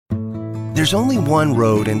There's only one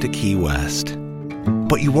road into Key West,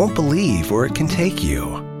 but you won't believe where it can take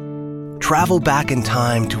you. Travel back in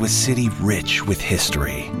time to a city rich with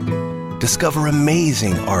history. Discover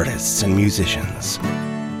amazing artists and musicians.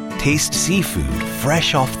 Taste seafood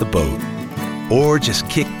fresh off the boat. Or just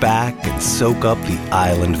kick back and soak up the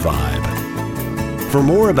island vibe. For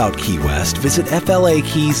more about Key West, visit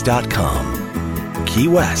flakeys.com. Key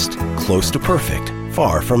West, close to perfect,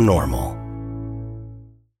 far from normal.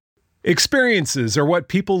 Experiences are what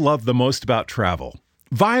people love the most about travel.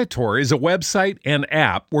 Viator is a website and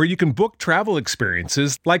app where you can book travel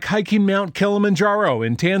experiences like hiking Mount Kilimanjaro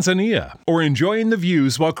in Tanzania or enjoying the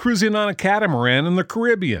views while cruising on a catamaran in the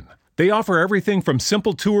Caribbean. They offer everything from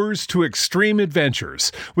simple tours to extreme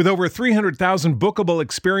adventures. With over 300,000 bookable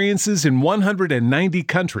experiences in 190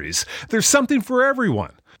 countries, there's something for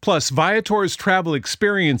everyone. Plus, Viator's travel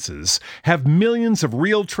experiences have millions of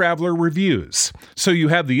real traveler reviews, so you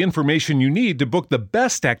have the information you need to book the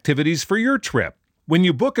best activities for your trip. When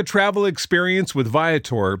you book a travel experience with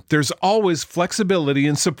Viator, there's always flexibility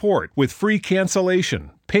and support with free cancellation,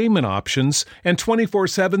 payment options, and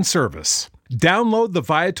 24/7 service. Download the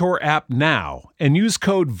Viator app now and use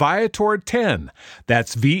code Viator10.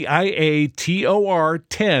 That's Viator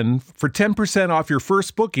 10 for 10% off your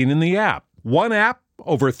first booking in the app. One app,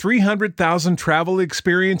 over 300,000 travel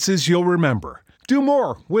experiences you'll remember. Do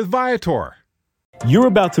more with Viator. You're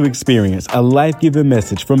about to experience a life-giving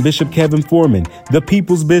message from Bishop Kevin Foreman, the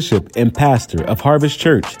People's Bishop and Pastor of Harvest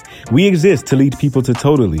Church. We exist to lead people to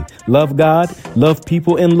totally love God, love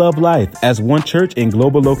people, and love life as one church in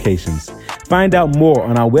global locations. Find out more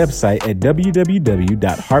on our website at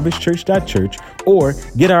www.harvestchurch.church or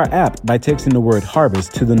get our app by texting the word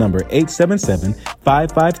harvest to the number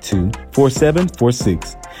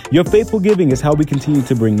 877-552-4746. Your faithful giving is how we continue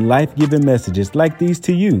to bring life-giving messages like these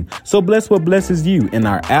to you. So bless what blesses you in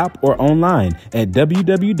our app or online at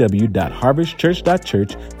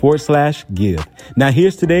www.harvestchurch.church/give. Now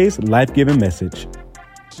here's today's life-giving message.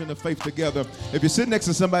 Of faith together. If you're sitting next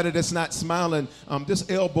to somebody that's not smiling, just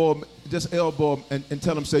elbow and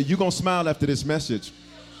tell them, say, you're going to smile after this message.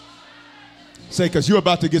 Say, because you're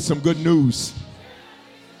about to get some good news.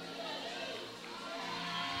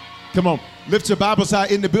 Come on. Lift your Bibles high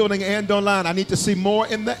in the building and online. I need to see more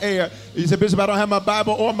in the air. You said, Bishop, I don't have my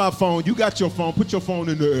Bible or my phone. You got your phone. Put your phone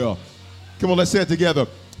in the air. Come on, let's say it together.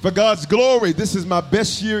 For God's glory, this is my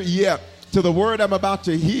best year yet. To the word I'm about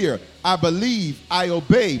to hear, I believe, I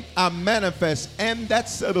obey, I manifest, and that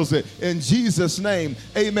settles it. In Jesus' name,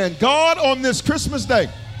 amen. God, on this Christmas day,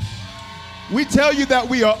 we tell you that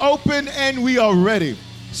we are open and we are ready.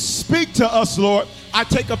 Speak to us, Lord. I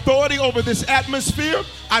take authority over this atmosphere.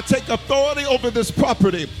 I take authority over this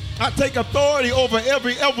property. I take authority over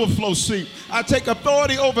every overflow seat. I take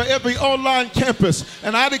authority over every online campus.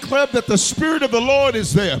 And I declare that the Spirit of the Lord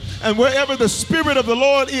is there. And wherever the Spirit of the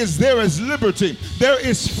Lord is, there is liberty. There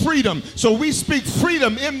is freedom. So we speak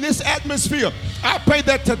freedom in this atmosphere. I pray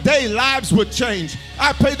that today lives would change.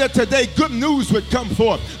 I pray that today good news would come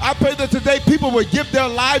forth. I pray that today people would give their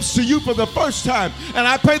lives to you for the first time. And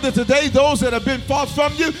I pray that today those that have been far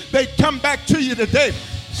from you, they come back to you today.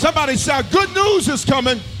 Somebody shout, good news is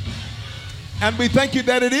coming. And we thank you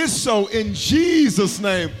that it is so in Jesus'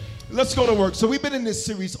 name. Let's go to work. So we've been in this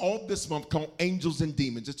series all this month called Angels and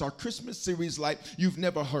Demons. It's our Christmas series like you've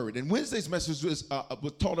never heard. And Wednesday's message was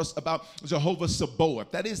taught us about Jehovah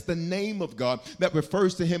Sabaoth. That is the name of God that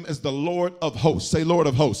refers to him as the Lord of hosts. Say Lord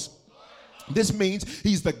of hosts. This means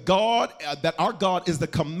he's the God, that our God is the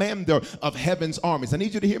commander of heaven's armies. I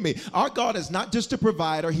need you to hear me. Our God is not just a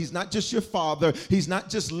provider. He's not just your father. He's not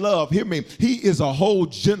just love. Hear me. He is a whole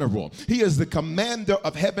general. He is the commander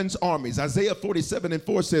of heaven's armies. Isaiah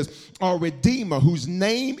 47:4 says, our Redeemer, whose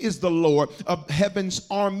name is the Lord of heaven's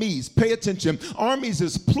armies. Pay attention. Armies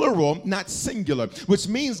is plural, not singular, which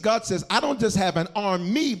means God says, I don't just have an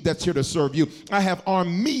army that's here to serve you. I have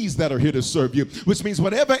armies that are here to serve you, which means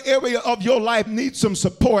whatever area of your life needs some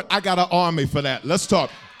support, I got an army for that. Let's talk.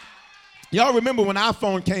 Y'all remember when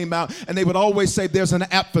iPhone came out and they would always say there's an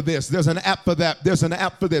app for this, there's an app for that, there's an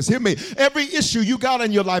app for this. Hear me. Every issue you got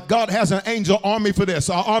in your life, God has an angel army for this,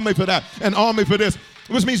 an army for that, an army for this.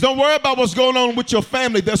 Which means don't worry about what's going on with your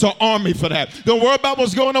family. There's an army for that. Don't worry about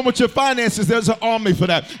what's going on with your finances. There's an army for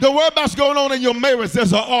that. Don't worry about what's going on in your marriage.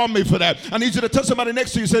 There's an army for that. I need you to touch somebody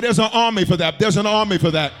next to you and say there's an army for that. There's an army for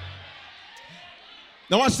that.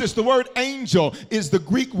 Now watch this. The word angel is the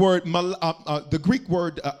Greek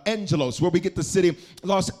word angelos, where we get the city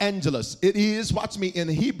Los Angeles. It is, watch me, in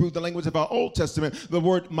Hebrew, the language of our Old Testament, the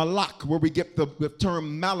word malak, where we get the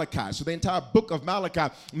term Malachi. So the entire book of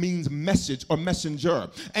Malachi means message or messenger.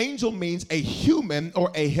 Angel means a human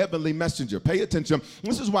or a heavenly messenger. Pay attention.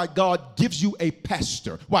 This is why God gives you a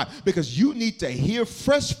pastor. Why? Because you need to hear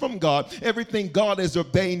fresh from God everything God has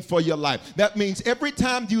ordained for your life. That means every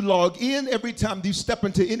time you log in, every time you step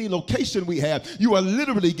into any location we have, you are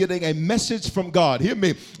literally getting a message from God. Hear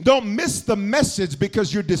me. Don't miss the message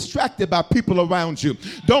because you're distracted by people around you.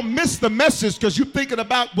 Don't miss the message because you're thinking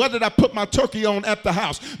about what did I put my turkey on at the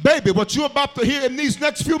house. Baby, what you're about to hear in these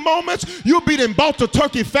next few moments, you'll be in bought a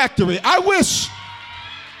turkey factory. I wish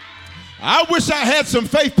I had some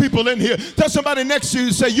faith people in here. Tell somebody next to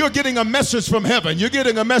you, say, you're getting a message from heaven. You're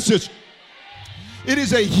getting a message. It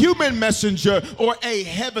is a human messenger or a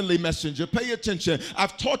heavenly messenger. Pay attention.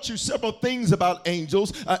 I've taught you several things about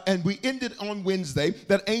angels, and we ended on Wednesday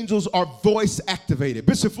that angels are voice activated.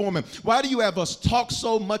 Bishop Foreman, why do you have us talk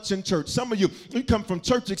so much in church? Some of you come from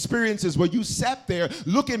church experiences where you sat there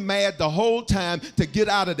looking mad the whole time to get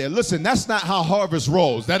out of there. Listen, that's not how Harvest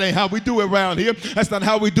rolls. That ain't how we do it around here. That's not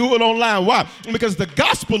how we do it online. Why? Because the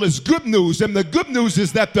gospel is good news, and the good news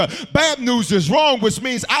is that the bad news is wrong, which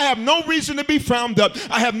means I have no reason to be frowned up.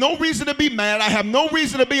 I have no reason to be mad. I have no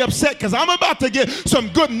reason to be upset because I'm about to get some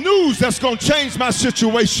good news that's going to change my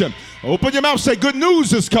situation. Open your mouth, say good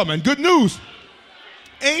news is coming. Good news.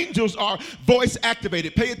 Angels are voice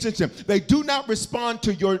activated. Pay attention. They do not respond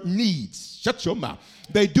to your needs. Shut your mouth.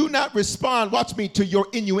 They do not respond, watch me, to your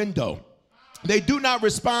innuendo. They do not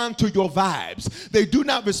respond to your vibes. They do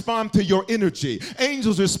not respond to your energy.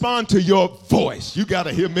 Angels respond to your voice. You got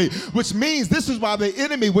to hear me. Which means this is why the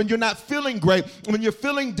enemy, when you're not feeling great, when you're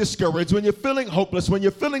feeling discouraged, when you're feeling hopeless, when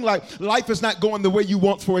you're feeling like life is not going the way you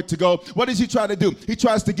want for it to go, what does he try to do? He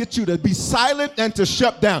tries to get you to be silent and to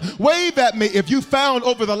shut down. Wave at me if you found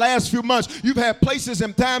over the last few months you've had places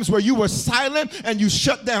and times where you were silent and you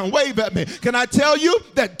shut down. Wave at me. Can I tell you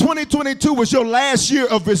that 2022 was your last year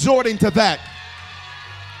of resorting to that?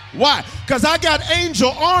 Why? Because I got angel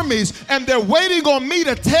armies and they're waiting on me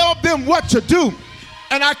to tell them what to do.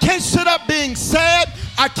 And I can't sit up being sad.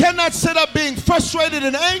 I cannot sit up being frustrated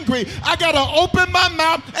and angry. I got to open my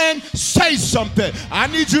mouth and say something. I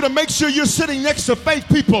need you to make sure you're sitting next to faith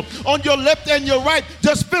people on your left and your right.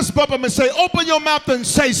 Just fist bump them and say, open your mouth and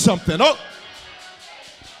say something. Oh.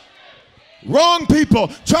 Wrong people.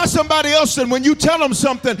 Try somebody else, and when you tell them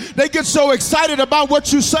something, they get so excited about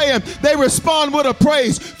what you're saying, they respond with a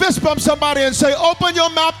praise. Fist bump somebody and say, open your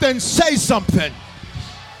mouth and say something.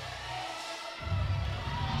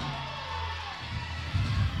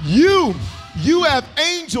 You have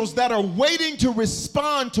angels that are waiting to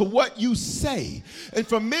respond to what you say. And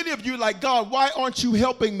for many of you, like, God, why aren't you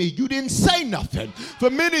helping me? You didn't say nothing. For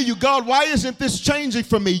many of you, God, why isn't this changing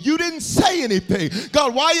for me? You didn't say anything.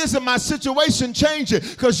 God, why isn't my situation changing?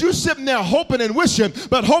 Because you're sitting there hoping and wishing,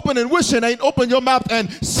 but hoping and wishing ain't open your mouth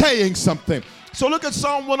and saying something. So look at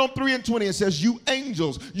Psalm 103 and 20. It says, you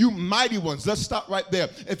angels, you mighty ones. Let's stop right there.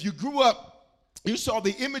 If you grew up, you saw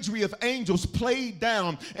the imagery of angels played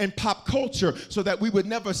down in pop culture so that we would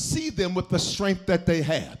never see them with the strength that they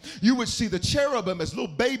had. You would see the cherubim as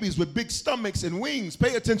little babies with big stomachs and wings.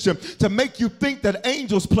 Pay attention, to make you think that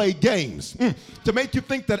angels played games, to make you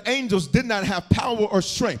think that angels did not have power or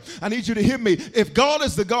strength. I need you to hear me. If God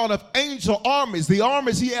is the God of angel armies, the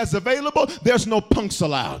armies he has available, there's no punks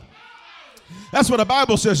allowed. That's what the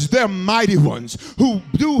Bible says. They're mighty ones who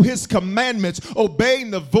do his commandments,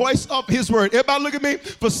 obeying the voice of his word. Everybody look at me.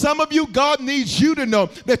 For some of you, God needs you to know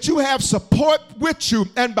that you have support with you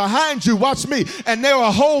and behind you. Watch me. And they're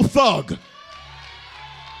a whole thug.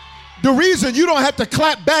 The reason you don't have to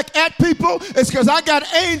clap back at people is because I got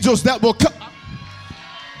angels that will come.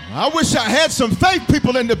 I wish I had some faith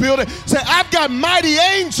people in the building. Say, I've got mighty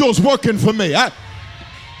angels working for me.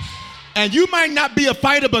 And you might not be a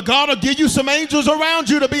fighter, but God will give you some angels around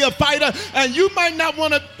you to be a fighter, and you might not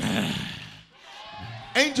want to.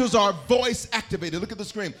 Angels are voice activated. Look at the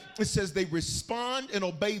screen. It says they respond and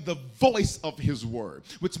obey the voice of his word,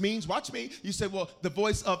 which means, watch me, you say, well, the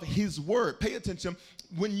voice of his word. Pay attention.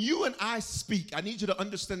 When you and I speak, I need you to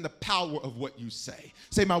understand the power of what you say.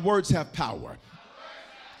 Say, my words have power.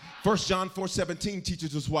 1 John 4:17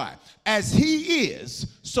 teaches us why. As he is,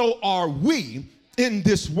 so are we in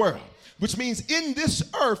this world. Which means in this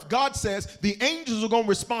earth, God says the angels are going to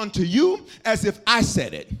respond to you as if I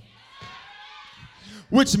said it.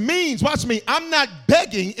 Which means, watch me, I'm not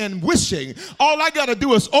begging and wishing. All I got to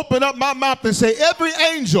do is open up my mouth and say, every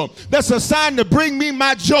angel that's assigned to bring me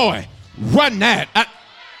my joy, run that.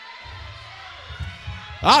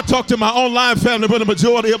 I'll talk to my online family, but the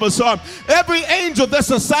majority of us are. Every angel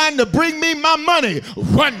that's assigned to bring me my money,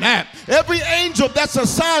 run that. Every angel that's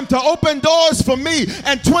assigned to open doors for me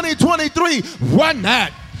in 2023, run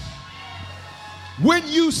that. When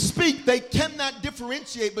you speak, they cannot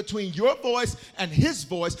differentiate between your voice and his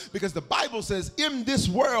voice, because the Bible says in this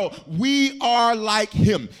world we are like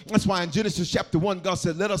him. That's why in Genesis chapter 1, God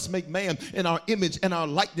said, let us make man in our image and our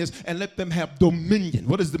likeness and let them have dominion.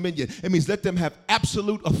 What is dominion? It means let them have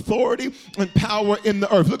absolute authority and power in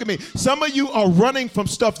the earth. Look at me. Some of you are running from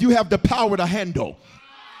stuff you have the power to handle.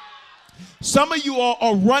 Some of you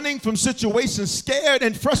are running from situations scared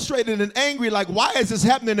and frustrated and angry, like, why is this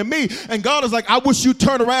happening to me? And God is like, I wish you'd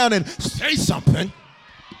turn around and say something.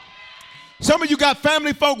 Some of you got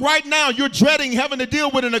family folk right now you're dreading having to deal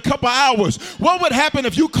with in a couple hours. What would happen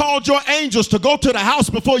if you called your angels to go to the house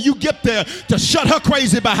before you get there to shut her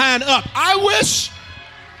crazy behind up? I wish.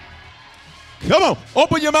 Come on,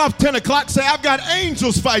 open your mouth 10 o'clock, say, I've got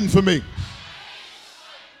angels fighting for me.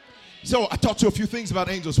 So I talked to a few things about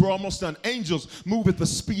angels. We're almost done. Angels move at the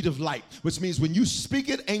speed of light, which means when you speak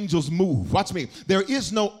it, angels move. Watch me. There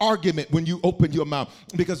is no argument when you open your mouth,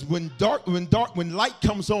 because when light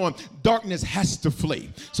comes on, darkness has to flee.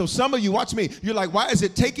 So some of you, watch me, you're like, why is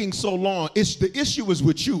it taking so long? The issue is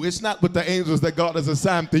with you. It's not with the angels that God has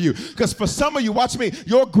assigned to you. Because for some of you, watch me,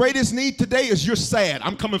 your greatest need today is you're sad.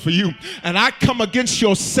 I'm coming for you. And I come against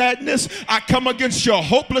your sadness. I come against your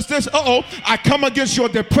hopelessness. I come against your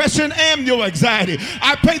depression and your anxiety.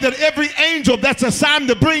 I pray that every angel that's assigned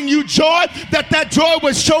to bring you joy, that joy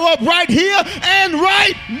will show up right here and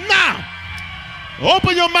right now.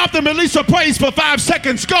 Open your mouth and release a praise for 5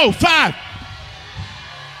 seconds. Go. 5,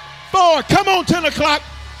 4, come on, 10 o'clock.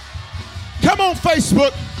 Come on,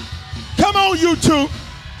 Facebook. Come on, YouTube.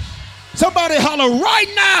 Somebody holler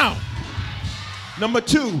right now. Number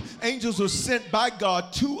 2, angels are sent by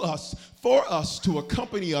God to us, for us, to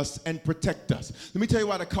accompany us and protect us. Let me tell you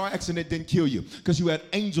why the car accident didn't kill you. Because you had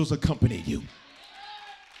angels accompanying you.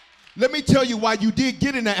 Let me tell you why you did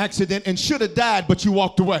get in an accident and should have died, but you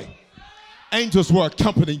walked away. Angels were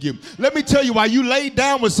accompanying you. Let me tell you why you laid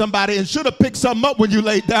down with somebody and should have picked something up when you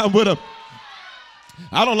laid down with them.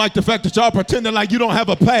 I don't like the fact that y'all pretending like you don't have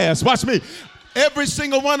a past. Watch me. Every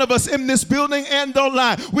single one of us in this building and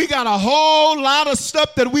online, we got a whole lot of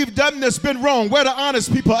stuff that we've done that's been wrong. Where the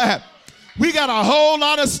honest people at? We got a whole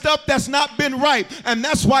lot of stuff that's not been right. And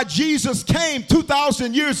that's why Jesus came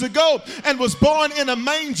 2,000 years ago and was born in a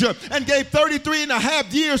manger and gave 33 and a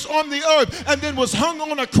half years on the earth and then was hung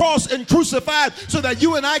on a cross and crucified so that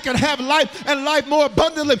you and I can have life and life more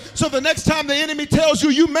abundantly. So the next time the enemy tells you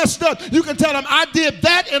you messed up, you can tell him, I did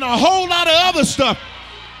that and a whole lot of other stuff.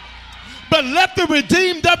 But let the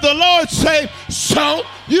redeemed of the Lord say, so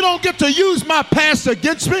you don't get to use my past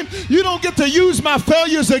against me. You don't get to use my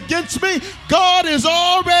failures against me. God has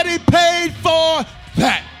already paid for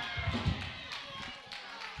that.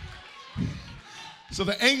 So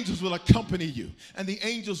the angels will accompany you, and the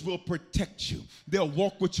angels will protect you. They'll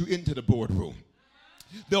walk with you into the boardroom.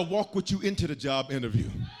 They'll walk with you into the job interview.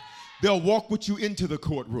 They'll walk with you into the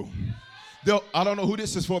courtroom. I don't know who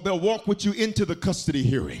this is for. They'll walk with you into the custody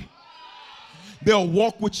hearing. They'll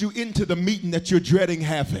walk with you into the meeting that you're dreading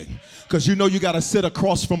having, because you know you got to sit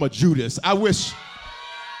across from a Judas. I wish.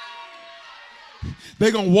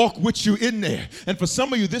 They're going to walk with you in there. And for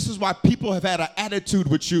some of you, this is why people have had an attitude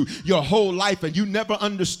with you your whole life, and you never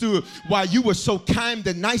understood why you were so kind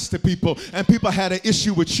and nice to people and people had an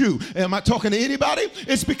issue with you. Am I talking to anybody?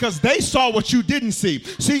 It's because they saw what you didn't see.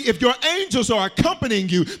 See, if your angels are accompanying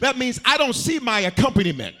you, that means I don't see my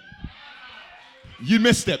accompaniment. You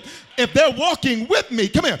missed it. If they're walking with me,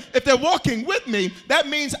 come here. If they're walking with me, that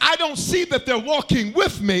means I don't see that they're walking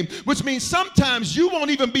with me, which means sometimes you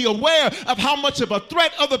won't even be aware of how much of a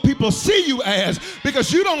threat other people see you as,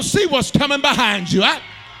 because you don't see what's coming behind you.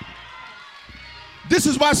 This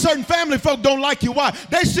is why certain family folk don't like you. Why?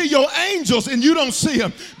 They see your angels and you don't see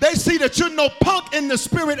them. They see that you're no punk in the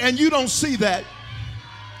spirit and you don't see that.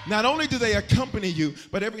 Not only do they accompany you,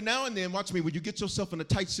 but every now and then, watch me, when you get yourself in a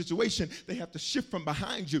tight situation, they have to shift from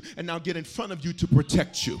behind you and now get in front of you to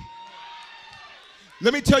protect you.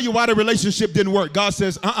 Let me tell you why the relationship didn't work. God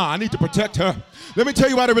says, I need to protect her. Let me tell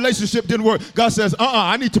you why the relationship didn't work. God says,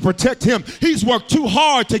 I need to protect him. He's worked too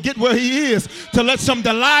hard to get where he is to let some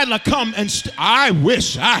Delilah come and I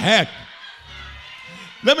wish I had.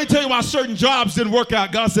 Let me tell you why certain jobs didn't work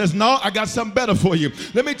out. God says, no, I got something better for you.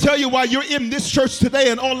 Let me tell you why you're in this church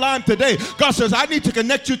today and online today. God says, I need to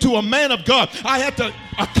connect you to a man of God. I had to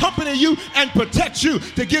accompany you and protect you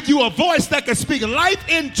to give you a voice that can speak life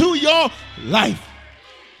into your life.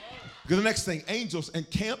 Because the next thing, angels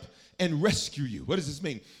encamp and rescue you. What does this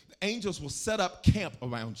mean? The angels will set up camp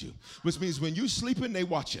around you, which means when you sleeping, they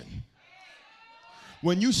watching.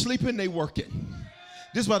 When you sleeping, they working.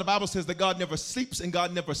 This is why the Bible says that God never sleeps and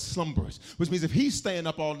God never slumbers, which means if he's staying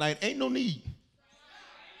up all night, ain't no need.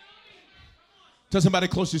 Tell somebody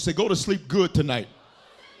close to you, say, go to sleep good tonight.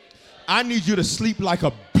 I need you to sleep like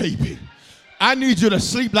a baby. I need you to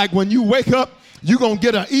sleep like when you wake up, you're going to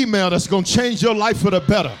get an email that's going to change your life for the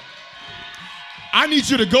better. I need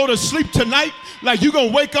you to go to sleep tonight like you're going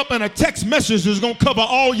to wake up and a text message is going to cover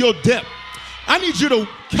all your debt. I need you to,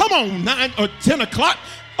 come on, 9 or 10 o'clock,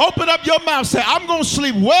 open up your mouth, say, I'm going to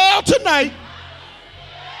sleep well tonight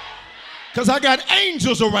because I got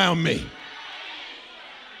angels around me.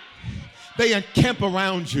 They encamp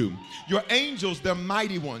around you. Your angels, they're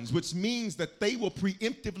mighty ones, which means that they will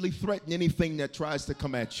preemptively threaten anything that tries to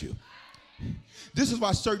come at you. This is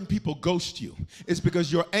why certain people ghost you. It's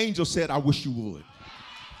because your angel said, I wish you would.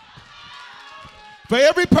 For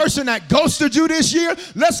every person that ghosted you this year,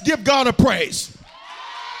 let's give God a praise.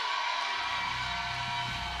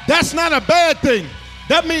 That's not a bad thing.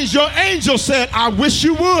 That means your angel said, I wish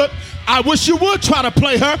you would. I wish you would try to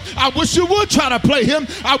play her. I wish you would try to play him.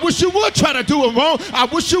 I wish you would try to do him wrong. I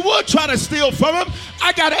wish you would try to steal from him.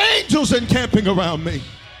 I got angels encamping around me.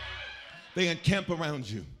 They encamp around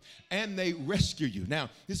you and they rescue you. Now,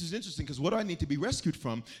 this is interesting because what do I need to be rescued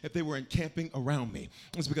from if they were encamping around me?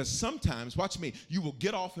 It's because sometimes, watch me, you will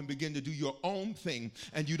get off and begin to do your own thing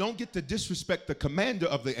and you don't get to disrespect the commander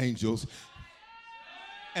of the angels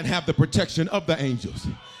and have the protection of the angels.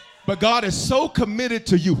 But God is so committed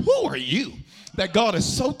to you. Who are you? That God is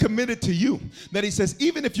so committed to you that he says,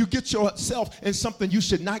 even if you get yourself in something you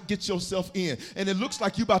should not get yourself in, and it looks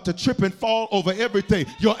like you're about to trip and fall over everything,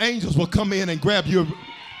 your angels will come in and grab you.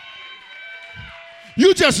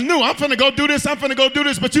 You just knew, I'm finna go do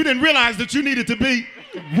this, but you didn't realize that you needed to be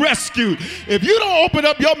rescued. If you don't open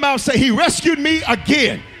up your mouth, say, he rescued me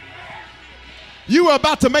again. You were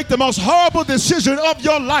about to make the most horrible decision of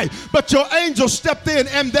your life, but your angel stepped in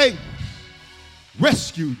and they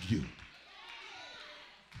rescued you.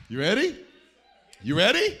 You ready? You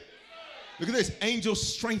ready? Look at this. Angels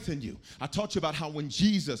strengthen you. I taught you about how when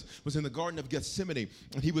Jesus was in the Garden of Gethsemane,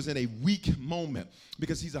 and he was in a weak moment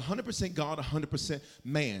because he's 100% God, 100%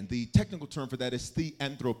 man. The technical term for that is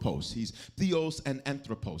theanthropos. He's theos and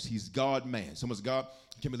anthropos. He's God, man. So much God,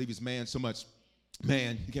 you can't believe he's man. So much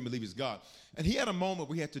man, you can't believe he's God. And he had a moment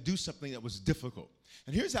where he had to do something that was difficult.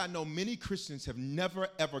 And here's how I know many Christians have never,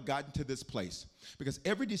 ever gotten to this place. Because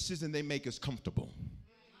every decision they make is comfortable.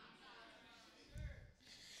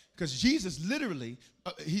 Because Jesus literally,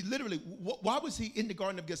 why was he in the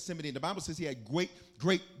Garden of Gethsemane? The Bible says he had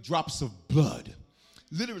great drops of blood.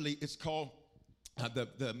 Literally, it's called,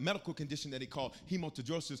 the medical condition that he called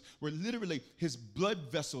hematidrosis, where literally his blood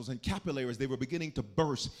vessels and capillaries, they were beginning to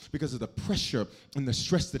burst because of the pressure and the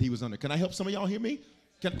stress that he was under. Can I help some of y'all hear me?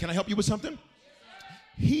 Can I help you with something?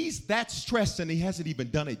 He's that stressed and he hasn't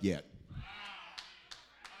even done it yet.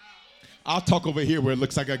 I'll talk over here where it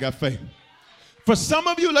looks like I got faith. For some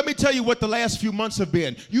of you, let me tell you what the last few months have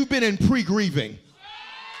been. You've been in pre-grieving.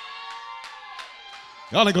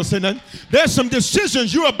 Y'all ain't gonna say nothing. There's some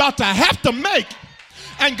decisions you're about to have to make.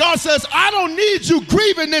 And God says, I don't need you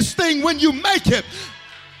grieving this thing when you make it.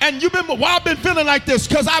 And you've been, why I've been feeling like this?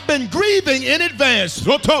 Because I've been grieving in advance.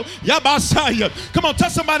 Come on, tell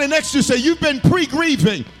somebody next to you, say, you've been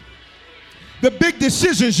pre-grieving the big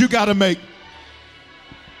decisions you got to make.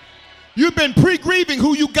 You've been pre-grieving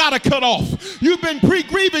who you got to cut off. You've been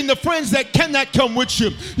pre-grieving the friends that cannot come with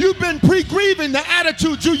you. You've been pre-grieving the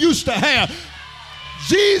attitude you used to have.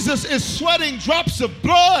 Jesus is sweating drops of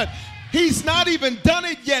blood. He's not even done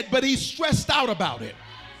it yet, but he's stressed out about it.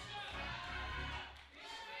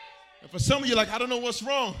 And for some of you, like, I don't know what's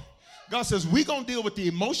wrong. God says, we're going to deal with the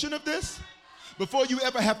emotion of this before you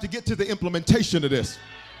ever have to get to the implementation of this.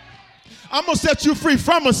 I'm going to set you free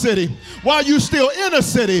from a city while you're still in a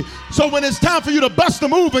city. So when it's time for you to bust a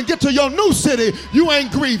move and get to your new city, you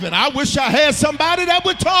ain't grieving. I wish I had somebody that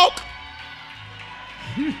would talk.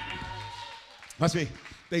 That's me.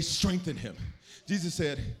 They strengthened him. Jesus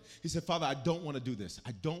said, he said, Father, I don't want to do this.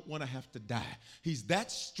 I don't want to have to die. He's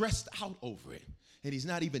that stressed out over it, and he's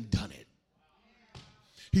not even done it.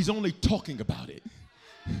 He's only talking about it.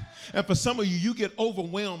 And for some of you, you get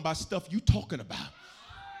overwhelmed by stuff you're talking about.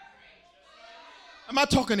 I'm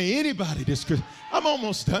not talking to anybody this Christmas. I'm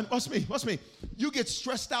almost done. Watch me. You get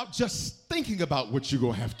stressed out just thinking about what you're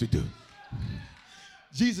going to have to do.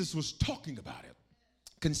 Jesus was talking about it,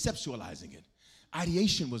 conceptualizing it.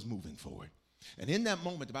 Ideation was moving forward. And in that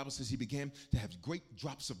moment, the Bible says he began to have great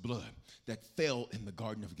drops of blood that fell in the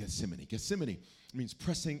Garden of Gethsemane. Gethsemane means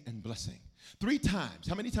pressing and blessing. 3 times.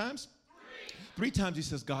 How many times? 3 times he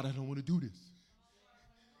says, God, I don't want to do this.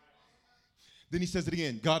 Then he says it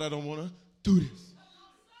again, God, I don't want to do this.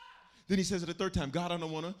 Then he says it a 3rd time, God, I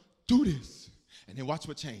don't want to do this. And then watch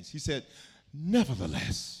what changed. He said,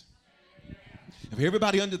 nevertheless. If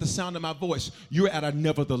everybody under the sound of my voice, you're at a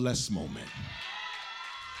nevertheless moment.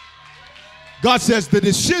 God says the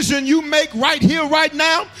decision you make right here, right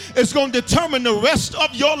now, is going to determine the rest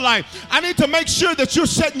of your life. I need to make sure that you're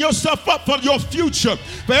setting yourself up for your future.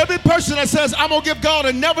 For every person that says, I'm going to give God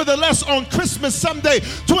a nevertheless on Christmas Sunday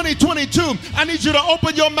 2022, I need you to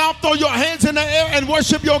open your mouth, throw your hands in the air, and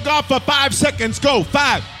worship your God for 5 seconds. Go.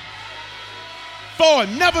 5, 4,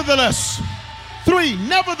 nevertheless. 3,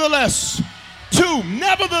 nevertheless. 2,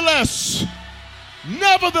 nevertheless.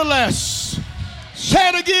 Nevertheless. Say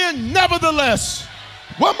it again, nevertheless.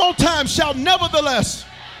 One more time, shout nevertheless.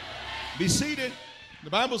 Be seated. The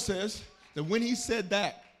Bible says that when he said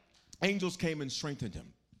that, angels came and strengthened him.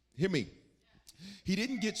 Hear me. He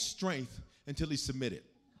didn't get strength until he submitted.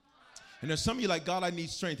 And there's some of you like, God, I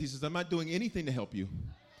need strength. He says, I'm not doing anything to help you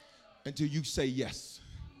until you say yes,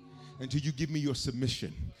 until you give me your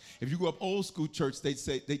submission. If you grew up old school church, they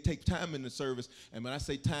say they take time in the service. And when I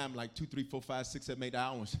say time, like 2, 3, 4, 5, 6, 7, 8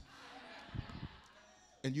 hours.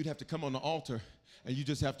 And you'd have to come on the altar, and you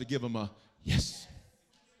just have to give them a yes.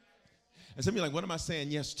 And some of you are like, what am I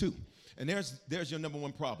saying yes to? And there's your number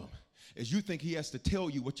one problem, is you think he has to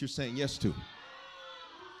tell you what you're saying yes to.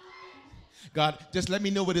 God, just let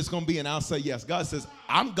me know what it's going to be, and I'll say yes. God says,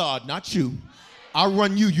 I'm God, not you. I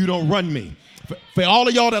run you, you don't run me. For all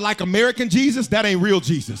of y'all that like American Jesus, that ain't real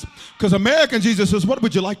Jesus. Because American Jesus says, what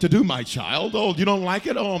would you like to do, my child? Oh, you don't like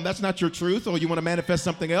it? Oh, that's not your truth. Oh, you want to manifest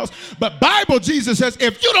something else? But Bible Jesus says,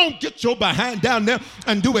 if you don't get your behind down there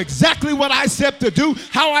and do exactly what I said to do,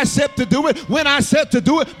 how I said to do it, when I said to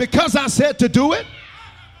do it, because I said to do it.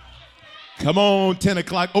 Come on, 10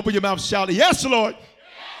 o'clock. Open your mouth, shout it. Yes, Lord. Yes,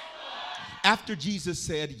 Lord. After Jesus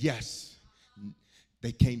said yes,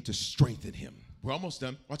 they came to strengthen him. We're almost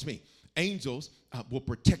done. Watch me. Angels will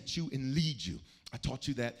protect you and lead you. I taught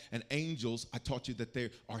you that. And angels, I taught you that there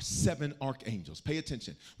are 7 archangels. Pay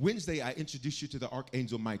attention. Wednesday, I introduced you to the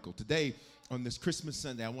Archangel Michael. Today, on this Christmas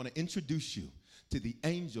Sunday, I want to introduce you to the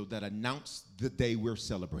angel that announced the day we're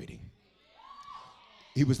celebrating.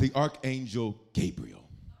 He was the Archangel Gabriel.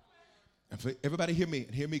 And for everybody hear me,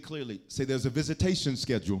 and hear me clearly. Say there's a visitation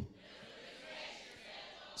schedule.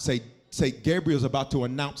 Say Gabriel's about to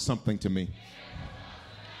announce something to me.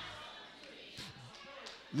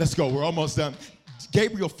 Let's go. We're almost done.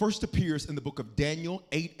 Gabriel first appears in the book of Daniel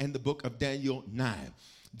 8 and the book of Daniel 9.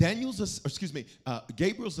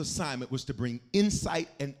 Gabriel's assignment was to bring insight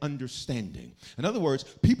and understanding. In other words,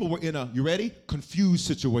 people were in a, you ready? Confused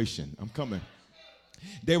situation. I'm coming.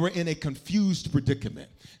 They were in a confused predicament.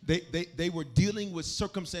 They were dealing with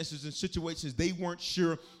circumstances and situations they weren't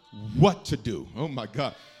sure what to do. Oh my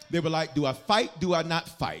God. They were like, do I fight? Do I not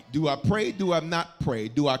fight? Do I pray? Do I not pray?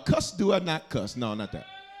 Do I cuss? Do I not cuss? No, not that.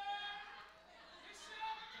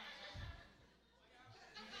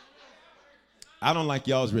 I don't like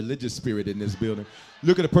y'all's religious spirit in this building.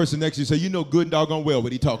 Look at the person next to you and say, you know good and doggone well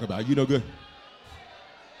what he talking about. You know good.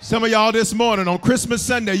 Some of y'all this morning on Christmas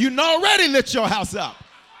Sunday, you already lit your house up.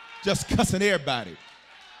 Just cussing everybody.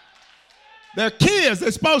 They're kids. They're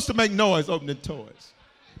supposed to make noise opening toys.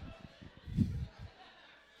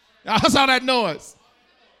 I saw that noise.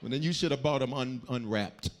 Well, then you should have bought them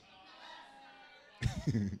unwrapped.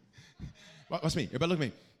 Watch me. Everybody look at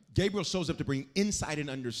me. Gabriel shows up to bring insight and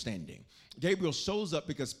understanding. Gabriel shows up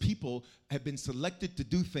because people have been selected to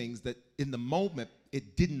do things that in the moment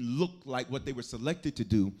it didn't look like what they were selected to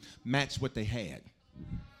do matched what they had.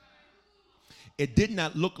 It did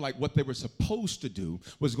not look like what they were supposed to do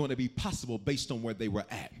was going to be possible based on where they were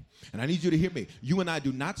at. And I need you to hear me. You and I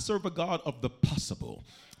do not serve a God of the possible.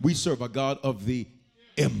 We serve a God of the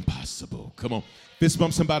impossible. Come on. Fist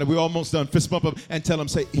bump somebody. We're almost done. Fist bump up and tell them,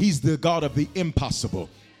 say, he's the God of the impossible.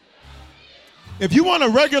 If you want a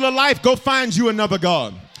regular life, go find you another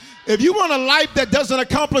God. If you want a life that doesn't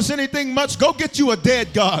accomplish anything much, go get you a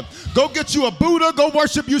dead God. Go get you a Buddha. Go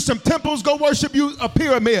worship you some temples. Go worship you a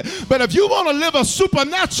pyramid. But if you want to live a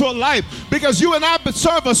supernatural life, because you and I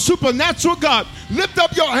serve a supernatural God, lift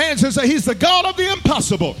up your hands and say, he's the God of the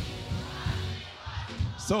impossible.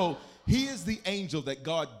 So he is the angel that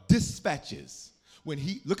God dispatches when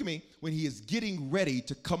he, look at me, when he is getting ready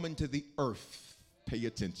to come into the earth. Pay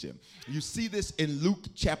attention. You see this in Luke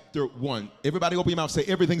chapter 1. Everybody open your mouth. Say,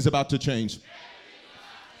 everything's about to change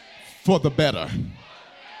for the better.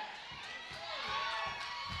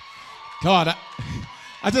 God,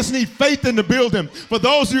 I just need faith in the building. For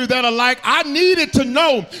those of you that are like, I needed to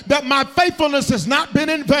know that my faithfulness has not been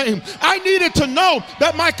in vain. I needed to know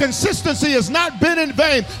that my consistency has not been in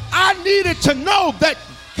vain. I needed to know that,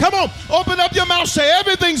 come on, open up your mouth, say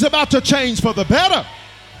everything's about to change for the better.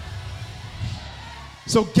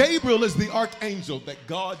 So Gabriel is the archangel that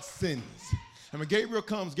God sends. And when Gabriel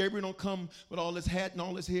comes, Gabriel don't come with all his hat and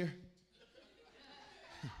all his hair.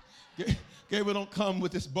 Gabriel don't come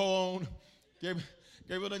with his bow on.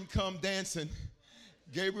 Gabriel doesn't come dancing.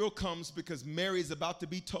 Gabriel comes because Mary is about to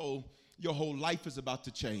be told your whole life is about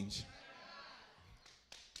to change.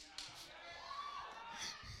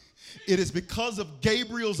 It is because of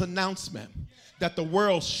Gabriel's announcement that the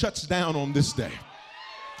world shuts down on this day.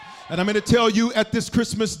 And I'm going to tell you at this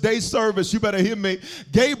Christmas Day service, you better hear me,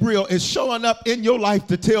 Gabriel is showing up in your life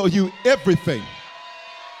to tell you everything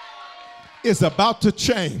is about to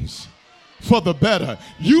change for the better.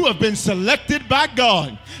 You have been selected by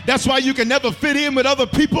God. That's why you can never fit in with other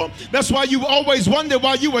people. That's why you always wonder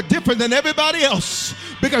why you were different than everybody else.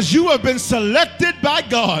 Because you have been selected by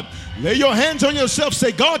God. Lay your hands on yourself.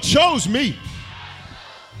 Say, God chose me.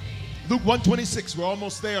 Luke 1:26, we're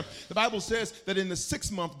almost there. The Bible says that in the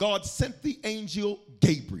 6th month, God sent the angel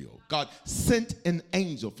Gabriel. God sent an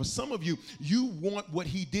angel. For some of you, you want what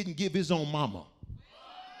he didn't give his own mama.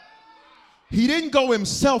 He didn't go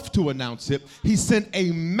himself to announce it. He sent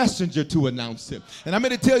a messenger to announce it. And I'm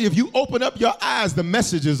going to tell you, if you open up your eyes, the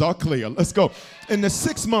messages are clear. Let's go. In the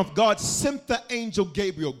 6th month, God sent the angel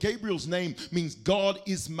Gabriel. Gabriel's name means God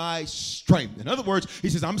is my strength. In other words, he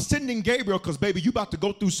says, I'm sending Gabriel because, baby, you about to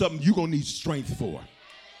go through something you're going to need strength for.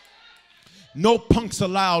 No punks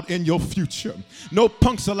allowed in your future. No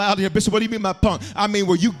punks allowed in your business. What do you mean by punk? I mean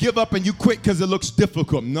where you give up and you quit because it looks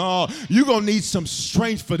difficult. No, you're going to need some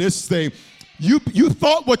strength for this thing. You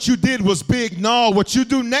thought what you did was big. No, what you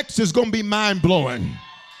do next is going to be mind-blowing.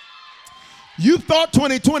 You thought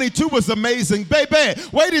 2022 was amazing. Baby,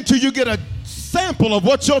 wait until you get a sample of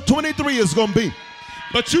what your 23 is going to be.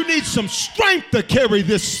 But you need some strength to carry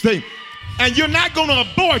this thing. And you're not going to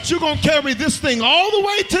abort. You're going to carry this thing all the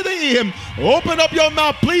way to the end. Open up your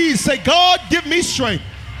mouth, please. Say, God, give me strength.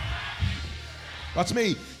 Watch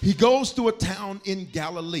me. He goes to a town in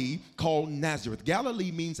Galilee called Nazareth.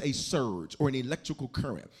 Galilee means a surge or an electrical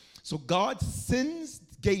current. So God sends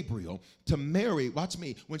Gabriel to Mary, watch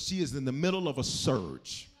me, when she is in the middle of a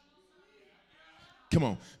surge. Come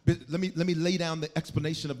on. Let me lay down the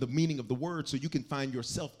explanation of the meaning of the word so you can find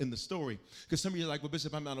yourself in the story. Because some of you are like, well,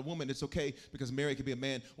 Bishop, I'm not a woman. It's okay because Mary could be a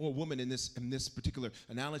man or a woman in this particular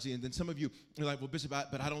analogy. And then some of you are like, well, Bishop,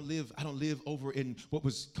 but I don't live over in what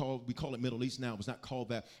was called, we call it Middle East now. It was not called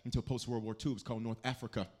that until post-World War II. It was called North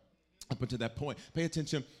Africa up until that point. Pay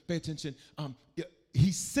attention.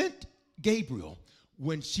 He sent Gabriel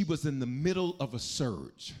when she was in the middle of a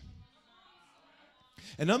surge.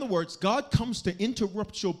 In other words, God comes to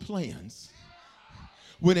interrupt your plans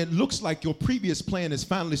when it looks like your previous plan is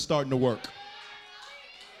finally starting to work.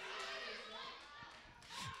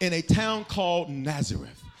 In a town called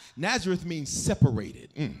Nazareth. Nazareth means separated.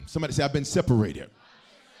 Somebody say, I've been separated.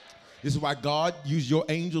 This is why God used your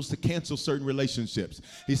angels to cancel certain relationships.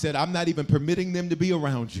 He said, I'm not even permitting them to be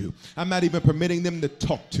around you. I'm not even permitting them to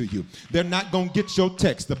talk to you. They're not going to get your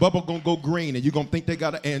text. The bubble going to go green and you're going to think they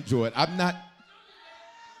got an Android. I'm not.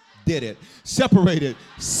 Did it. Separated.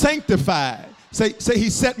 Sanctified. Say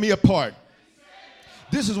he set me apart.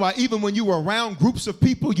 This is why even when you were around groups of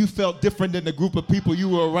people, you felt different than the group of people you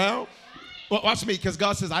were around. Well, watch me, because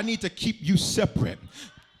God says, I need to keep you separate.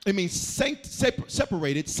 It means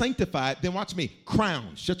separated, sanctified. Then watch me,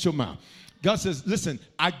 crowned. Shut your mouth. God says, listen,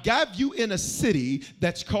 I got you in a city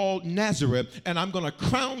that's called Nazareth, and I'm going to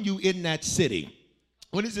crown you in that city.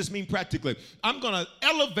 What does this mean practically? I'm going to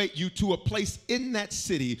elevate you to a place in that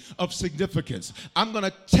city of significance. I'm going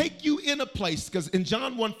to take you in a place, because in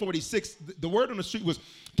John 1:46, the word on the street was,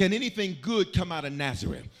 can anything good come out of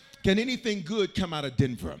Nazareth? Can anything good come out of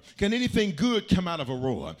Denver? Can anything good come out of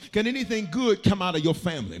Aurora? Can anything good come out of your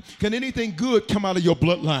family? Can anything good come out of your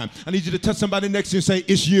bloodline? I need you to touch somebody next to you and say,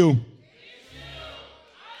 it's you.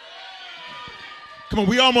 Come on,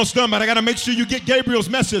 we almost done, but I got to make sure you get Gabriel's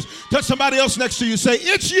message. Touch somebody else next to you. Say,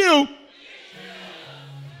 it's you.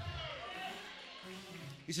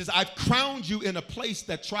 He says, I've crowned you in a place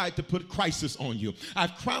that tried to put crisis on you.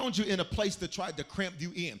 I've crowned you in a place that tried to cramp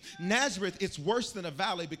you in. Nazareth, it's worse than a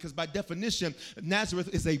valley because by definition,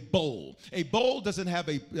 Nazareth is a bowl. A bowl doesn't have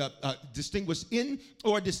a distinguished end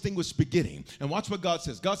or a distinguished beginning. And watch what God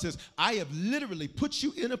says. God says, I have literally put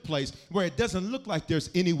you in a place where it doesn't look like there's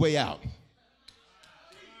any way out.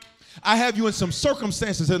 I have you in some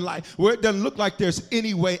circumstances in life where it doesn't look like there's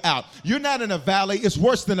any way out. You're not in a valley. It's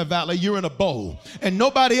worse than a valley. You're in a bowl. And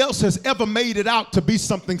nobody else has ever made it out to be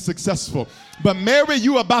something successful. But Mary,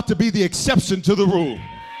 you're about to be the exception to the rule.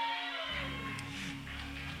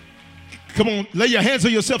 Come on, lay your hands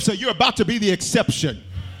on yourself. Say, you're about to be the exception.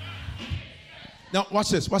 Now, watch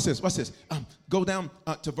this. Go down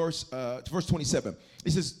to verse 27.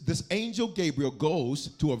 It says, this angel Gabriel goes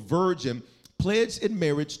to a virgin pledged in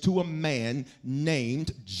marriage to a man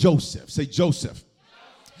named Joseph. Say Joseph.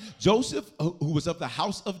 Joseph, who was of the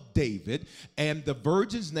house of David, and the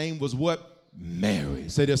virgin's name was what? Mary.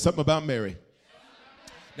 Say there's something about Mary.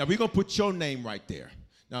 Now, we're going to put your name right there.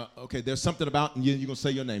 Now, okay, there's something about, and you're going to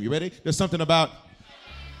say your name. You ready? There's something about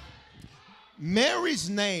Mary's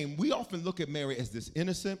name. We often look at Mary as this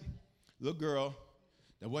innocent little girl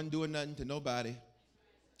that wasn't doing nothing to nobody.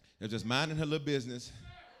 They're just minding her little business.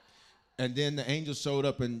 And then the angel showed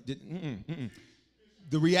up and did.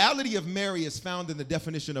 The reality of Mary is found in the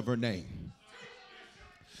definition of her name.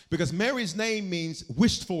 Because Mary's name means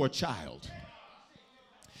wished for a child.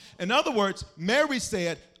 In other words, Mary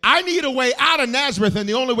said, I need a way out of Nazareth, and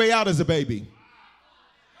the only way out is a baby.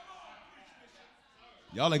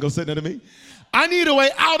 Y'all ain't gonna say that to me. I need a way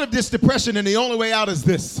out of this depression, and the only way out is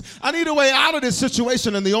this. I need a way out of this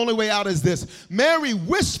situation, and the only way out is this. Mary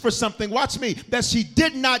wished for something, watch me, that she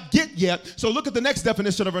did not get yet. So look at the next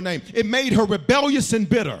definition of her name. It made her rebellious and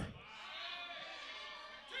bitter.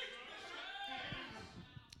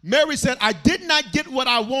 Mary said, I did not get what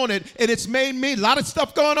I wanted, and it's made me, a lot of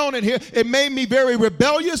stuff going on in here, it made me very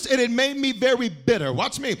rebellious, and it made me very bitter.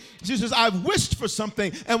 Watch me. She says, I've wished for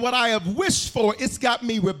something, and what I have wished for, it's got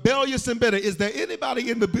me rebellious and bitter. Is there anybody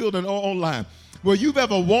in the building or online where you've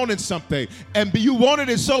ever wanted something, and you wanted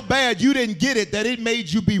it so bad you didn't get it that it made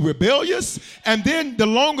you be rebellious, and then the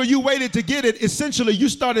longer you waited to get it, essentially you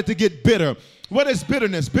started to get bitter? What is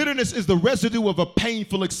bitterness? Bitterness is the residue of a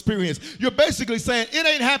painful experience. You're basically saying, it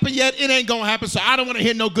ain't happened yet, it ain't gonna happen, so I don't want to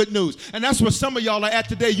hear no good news. And that's where some of y'all are at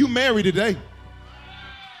today. You married today.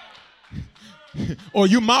 Or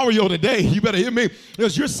you Mario today. You better hear me.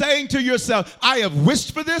 Because you're saying to yourself, I have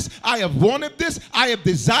wished for this, I have wanted this, I have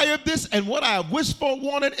desired this, and what I have wished for,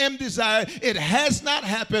 wanted, and desired, it has not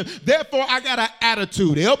happened. Therefore, I got an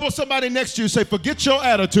attitude. Elbow somebody next to you, say, forget your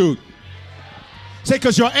attitude. Say,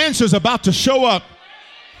 because your answer is about to show up.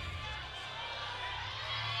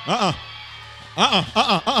 Come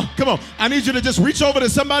on. I need you to just reach over to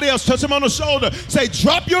somebody else, touch them on the shoulder. Say,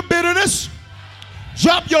 drop your bitterness.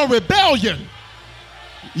 Drop your rebellion.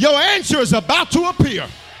 Your answer is about to appear.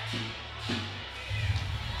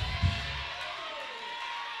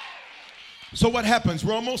 So what happens?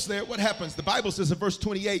 We're almost there. What happens? The Bible says in verse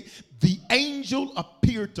 28, the angel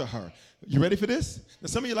appeared to her. You ready for this? Now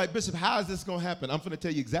some of you are like, Bishop, how is this going to happen? I'm going to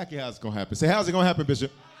tell you exactly how it's going to happen. Say, how's it going to happen,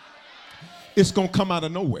 Bishop? It's going to come out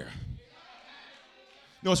of nowhere.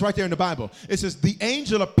 No, it's right there in the Bible. It says, the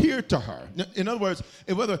angel appeared to her. In other words,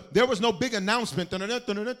 whether there was no big announcement. There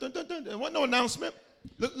wasn't no announcement.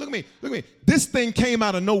 Look at me. This thing came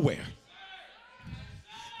out of nowhere.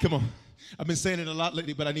 Come on. I've been saying it a lot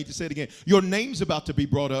lately, but I need to say it again. Your name's about to be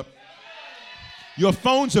brought up. Your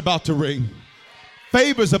phone's about to ring.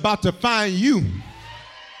 Favor's about to find you.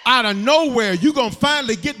 Out of nowhere, you're going to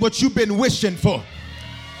finally get what you've been wishing for.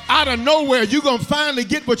 Out of nowhere, you're going to finally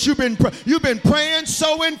get what you've been praying,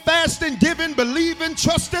 sowing, fasting, giving, believing,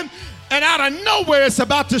 trusting. And out of nowhere, it's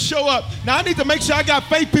about to show up. Now, I need to make sure I got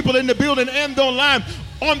faith people in the building and online.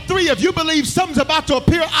 On 3, if you believe something's about to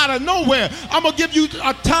appear out of nowhere, I'm going to give you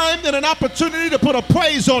a time and an opportunity to put a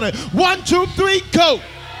praise on it. 1, 2, 3, go.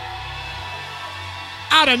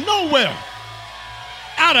 Out of nowhere.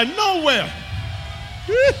 Out of nowhere.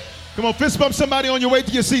 Come on, fist bump somebody on your way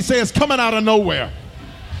to your seat. Say it's coming out of nowhere.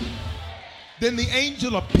 Then the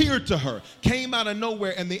angel appeared to her, came out of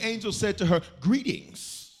nowhere, and the angel said to her,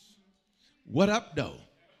 greetings. What up, though?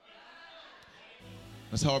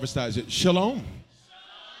 That's how Harvest starts it. Shalom.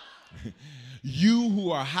 You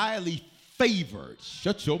who are highly favored.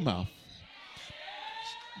 Shut your mouth.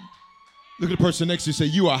 Look at the person next to you. Say,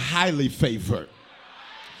 you are highly favored.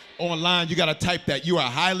 Online, you got to type that. You are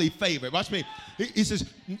highly favored. Watch me. He says,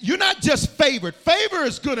 you're not just favored. Favor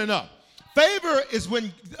is good enough. Favor is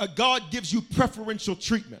when God gives you preferential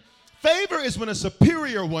treatment. Favor is when a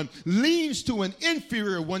superior one leans to an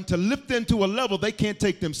inferior one to lift them to a level they can't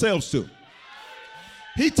take themselves to.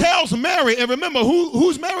 He tells Mary, and remember,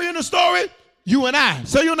 who's Mary in the story? You and I.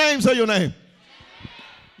 Say your name, say your name.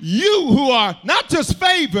 You who are not just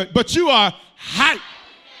favored, but you are high.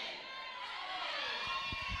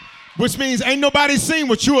 Which means ain't nobody seen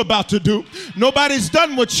what you're about to do. Nobody's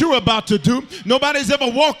done what you're about to do. Nobody's ever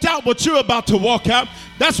walked out what you're about to walk out.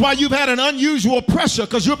 That's why you've had an unusual pressure,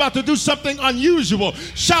 because you're about to do something unusual.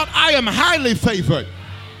 Shout, I am highly favored.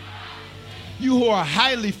 You who are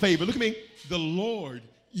highly favored. Look at me. The Lord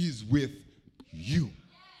is with you.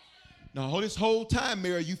 Now, this whole time,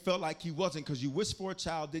 Mary, you felt like he wasn't because you wished for a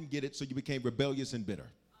child, didn't get it, so you became rebellious and bitter.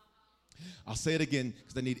 I'll say it again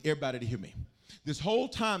because I need everybody to hear me. This whole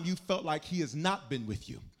time you felt like he has not been with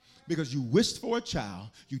you because you wished for a child,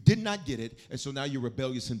 you did not get it, and so now you're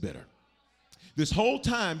rebellious and bitter. This whole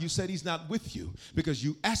time you said he's not with you because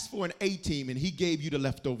you asked for an A-team and he gave you the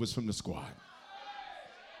leftovers from the squad.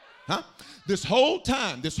 Huh? This whole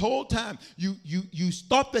time, you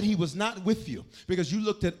thought that he was not with you because you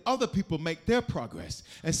looked at other people make their progress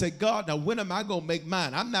and said, God, now when am I going to make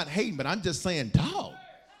mine? I'm not hating, but I'm just saying, dog.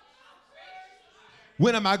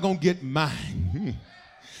 When am I going to get mine?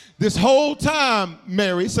 This whole time,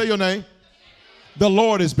 Mary, say your name. The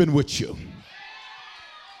Lord has been with you.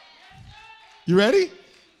 You ready?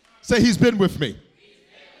 Say, he's been with me.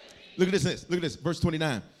 Look at this. Look at this. Verse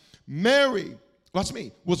 29. Mary, watch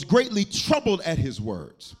me, was greatly troubled at his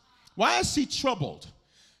words. Why is she troubled?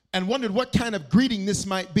 And wondered what kind of greeting this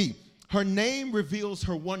might be. Her name reveals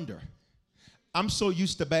her wonder. I'm so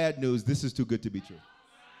used to bad news. This is too good to be true.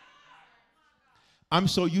 I'm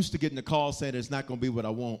so used to getting a call saying it's not going to be what I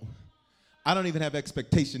want. I don't even have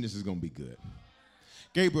expectation this is going to be good.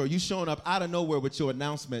 Gabriel, you showing up out of nowhere with your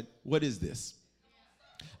announcement. What is this?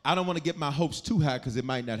 I don't want to get my hopes too high because it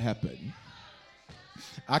might not happen.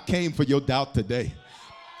 I came for your doubt today.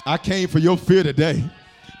 I came for your fear today.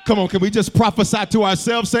 Come on, can we just prophesy to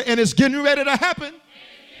ourselves, say, and it's getting ready to happen?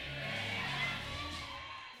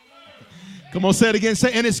 Come on, say it again.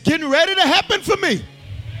 Say, and it's getting ready to happen for me.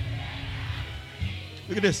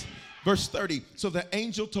 Look at this. Verse 30. So the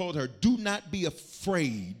angel told her, do not be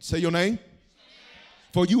afraid. Say your name.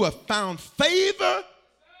 For you have found favor,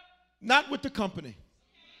 not with the company,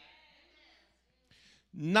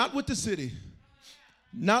 not with the city,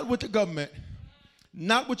 not with the government,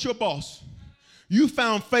 not with your boss. You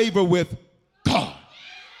found favor with God.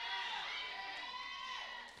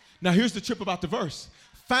 Now here's the trip about the verse.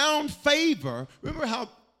 Found favor. Remember how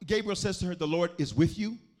Gabriel says to her, the Lord is with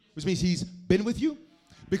you, which means he's been with you?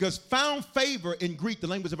 Because found favor in Greek, the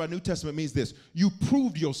language of our New Testament, means this. You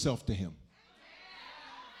proved yourself to him.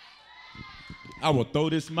 I will throw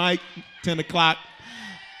this mic, 10 o'clock.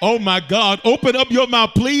 Oh my God, open up your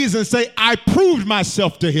mouth, please, and say, I proved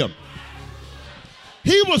myself to him.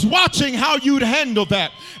 He was watching how you'd handle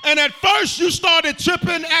that. And at first you started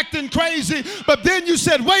tripping, acting crazy, but then you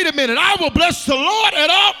said, wait a minute, I will bless the Lord at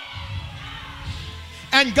all.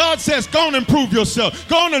 And God says, go on and prove yourself.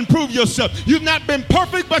 Go on and prove yourself. You've not been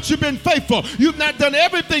perfect, but you've been faithful. You've not done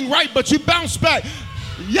everything right, but you bounced back.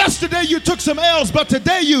 Yesterday you took some L's, but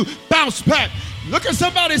today you bounced back. Look at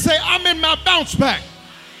somebody and say, I'm in my bounce back.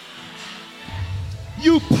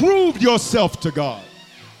 You proved yourself to God.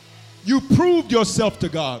 You proved yourself to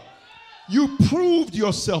God. You proved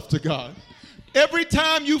yourself to God. Every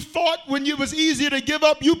time you fought when it was easier to give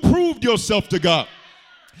up, you proved yourself to God.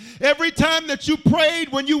 Every time that you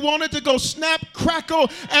prayed when you wanted to go snap, crackle,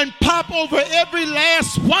 and pop over every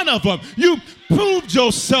last one of them, you proved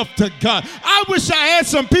yourself to God. I wish I had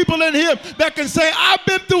some people in here that can say, I've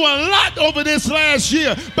been through a lot over this last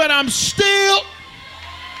year, but I'm still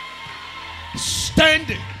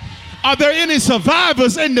standing. Are there any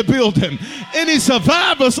survivors in the building? Any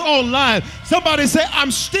survivors online? Somebody say,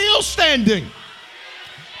 I'm still standing.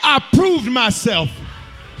 I proved myself.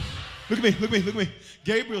 Look at me, look at me, look at me.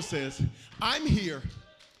 Gabriel says, I'm here.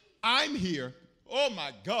 I'm here. Oh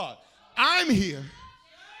my God. I'm here.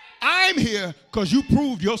 I'm here because you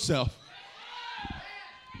proved yourself.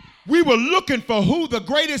 We were looking for who the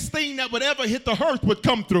greatest thing that would ever hit the earth would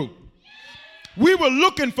come through. We were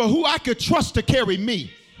looking for who I could trust to carry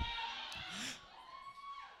me.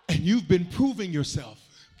 And you've been proving yourself.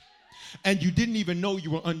 And you didn't even know you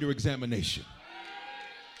were under examination.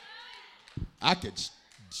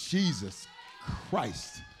 Jesus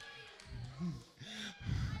Christ.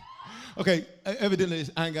 Okay, evidently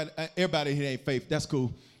I ain't got everybody here ain't faith. That's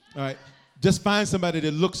cool. All right. Just find somebody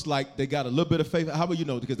that looks like they got a little bit of faith. How will you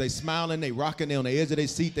know? Because they smiling, they rocking, they on the edge of their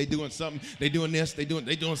seat, they doing something, they doing this, they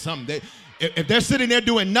doing something. If they're sitting there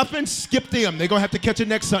doing nothing, skip them. They're gonna have to catch it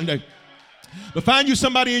next Sunday. But find you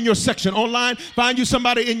somebody in your section online, find you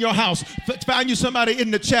somebody in your house, find you somebody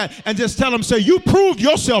in the chat, and just tell them, say, you proved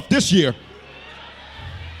yourself this year.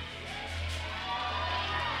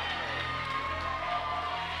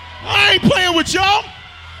 I ain't playing with y'all.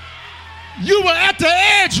 You were at the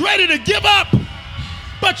edge, ready to give up.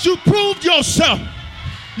 but you proved yourself.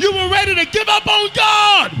 You were ready to give up on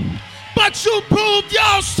God, but you proved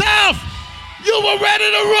yourself. You were ready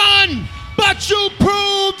to run, but you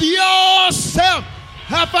proved yourself.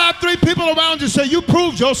 High five 3 people around you, say, you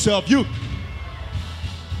proved yourself. You.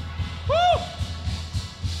 Woo.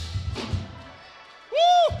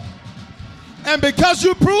 Woo. And because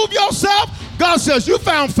you proved yourself, God says, you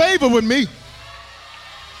found favor with me.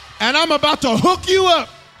 And I'm about to hook you up.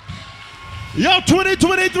 Your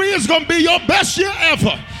 2023 is going to be your best year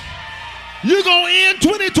ever. You're going to end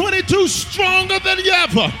 2022 stronger than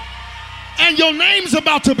ever. And your name's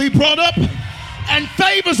about to be brought up. And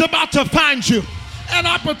favor's about to find you. And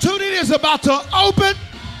opportunity is about to open.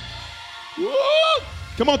 Woo.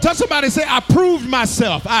 Come on, touch somebody and say, I proved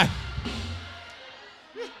myself.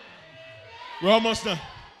 We're almost done.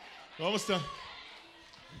 We're almost done.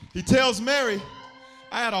 He tells Mary,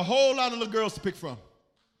 I had a whole lot of little girls to pick from.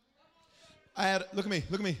 Look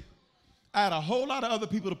at me. I had a whole lot of other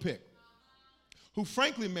people to pick who,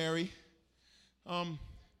 frankly, Mary,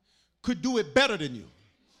 could do it better than you.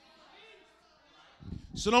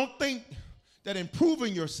 So don't think that in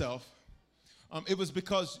proving yourself, it was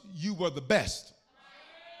because you were the best.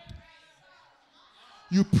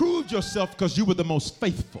 You proved yourself because you were the most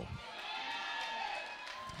faithful.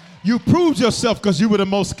 You proved yourself because you were the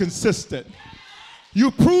most consistent.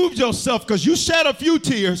 You proved yourself because you shed a few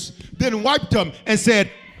tears, then wiped them and said,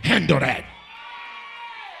 handle that.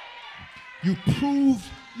 You proved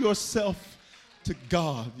yourself to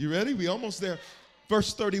God. You ready? We almost there.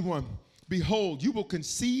 Verse 31. Behold, you will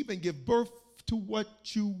conceive and give birth to what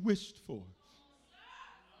you wished for.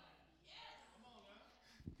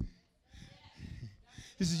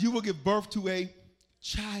 He says, you will give birth to a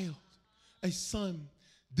child, a son.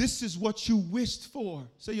 This is what you wished for.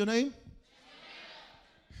 Say your name.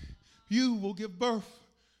 You will give birth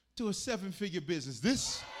to a 7-figure business.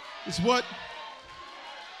 This is what.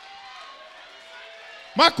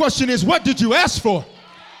 My question is, what did you ask for?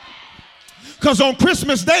 Because on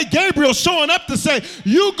Christmas Day, Gabriel's showing up to say,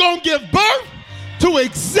 you gonna give birth to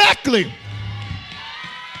exactly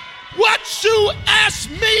what you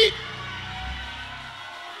asked me.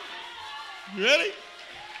 You ready?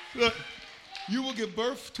 Look, you will give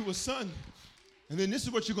birth to a son. And then this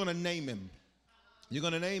is what you're gonna name him. You're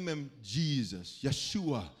going to name him Jesus,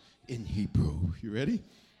 Yeshua in Hebrew. You ready?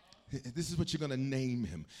 This is what you're going to name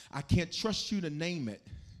him. I can't trust you to name it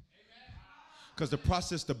because the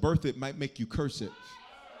process to birth it might make you curse it.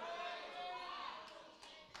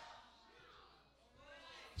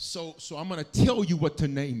 So I'm going to tell you what to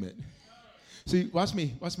name it. See, watch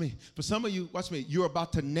me. For some of you, watch me. You're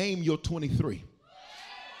about to name your 23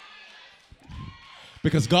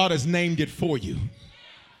 because God has named it for you.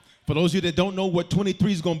 For those of you that don't know what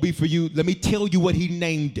 23 is going to be for you, let me tell you what he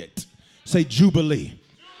named it. Say Jubilee.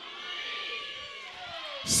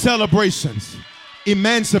 Celebrations,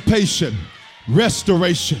 emancipation,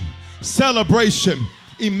 restoration. Celebration,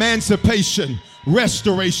 emancipation,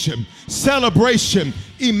 restoration. Celebration,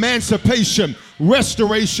 emancipation,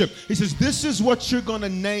 restoration. He says, this is what you're going to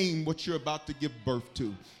name what you're about to give birth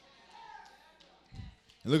to.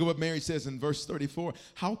 And look at what Mary says in verse 34.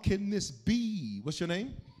 How can this be? What's your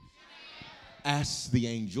name? Asked the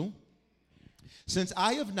angel, since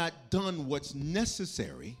I have not done what's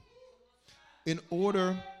necessary in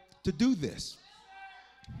order to do this.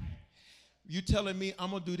 You telling me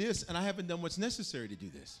I'm going to do this and I haven't done what's necessary to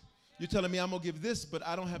do this. You're telling me I'm going to give this, but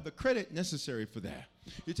I don't have the credit necessary for that.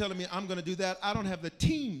 You're telling me I'm going to do that. I don't have the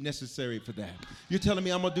team necessary for that. You're telling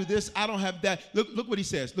me I'm going to do this. I don't have that. Look what he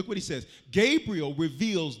says. Look what he says. Gabriel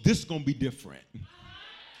reveals this is going to be different.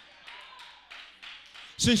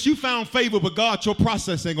 Since you found favor with God, your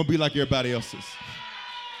process ain't going to be like everybody else's.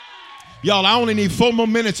 Y'all, I only need 4 more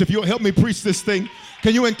minutes if you'll help me preach this thing.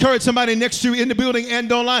 Can you encourage somebody next to you in the building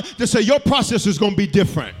and online to say your process is going to be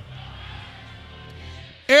different?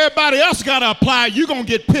 Everybody else got to apply. You're going to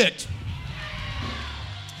get picked.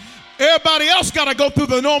 Everybody else got to go through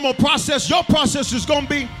the normal process. Your process is going to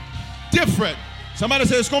be different. Somebody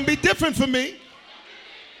said it's going to be different for me.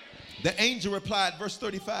 The angel replied, verse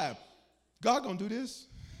 35, God going to do this?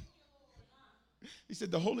 He said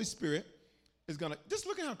the Holy Spirit is going to, just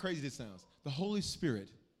look at how crazy this sounds. The Holy Spirit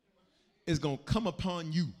is going to come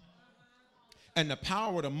upon you. And the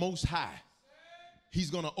power of the Most High, he's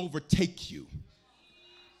going to overtake you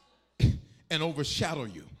and overshadow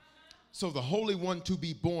you. So the Holy One to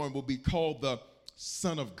be born will be called the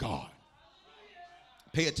Son of God.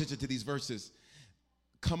 Pay attention to these verses.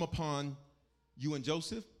 Come upon you and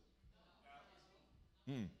Joseph.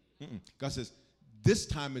 God says, this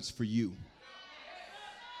time it's for you.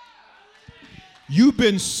 You've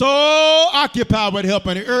been so occupied with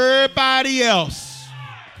helping everybody else.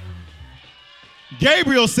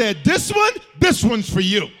 Gabriel said, this one's for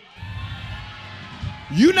you.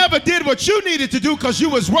 You never did what you needed to do because you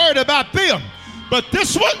was worried about them. But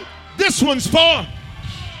this one's for.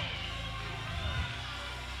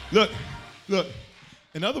 Look.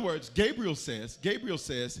 In other words, Gabriel says,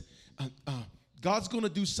 God's going to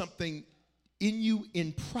do something in you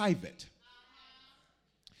in private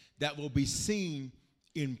that will be seen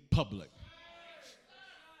in public.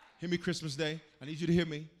 Hear me Christmas Day. I need you to hear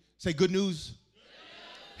me. Say, good news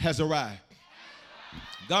has arrived.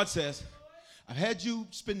 God says, I've had you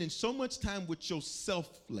spending so much time with yourself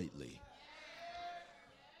lately.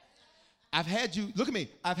 I've had you, look at me,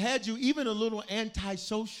 I've had you even a little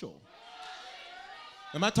antisocial.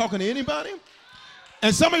 Am I talking to anybody?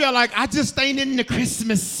 And some of y'all are like, I just ain't in the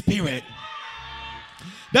Christmas spirit.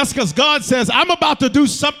 That's because God says, I'm about to do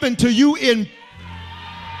something to you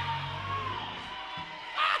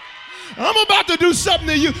I'm about to do something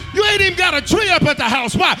to you. You ain't even got a tree up at the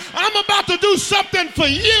house. Why? I'm about to do something for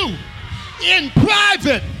you in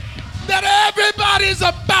private that everybody's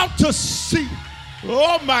about to see.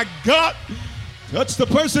 Oh my God. Touch the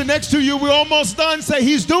person next to you. We're almost done. Say,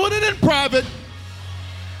 he's doing it in private.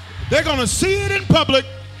 They're going to see it in public.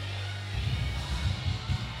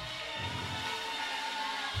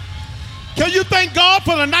 Can you thank God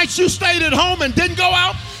for the nights you stayed at home and didn't go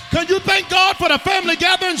out? Can you thank God for the family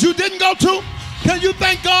gatherings you didn't go to? Can you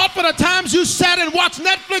thank God for the times you sat and watched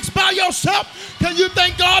Netflix by yourself? Can you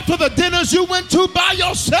thank God for the dinners you went to by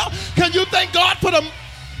yourself? Can you thank God for the...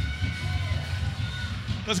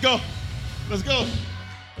 Let's go.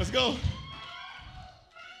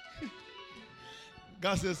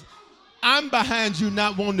 God says, I'm behind you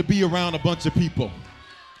not wanting to be around a bunch of people.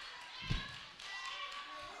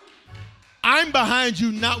 I'm behind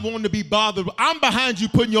you not wanting to be bothered. I'm behind you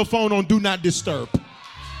putting your phone on Do Not Disturb.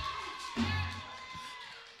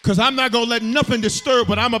 Because I'm not going to let nothing disturb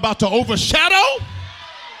what I'm about to overshadow.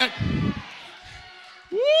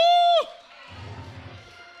 Woo!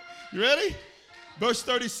 You ready? Verse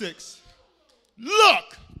 36.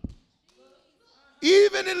 Look,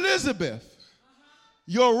 even Elizabeth,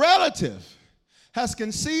 your relative, has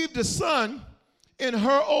conceived a son in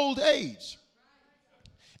her old age.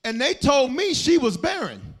 And they told me she was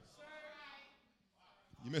barren.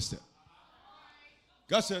 You missed it.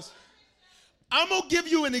 God says, I'm going to give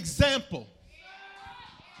you an example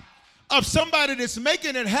of somebody that's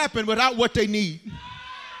making it happen without what they need.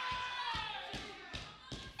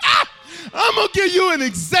 I'm going to give you an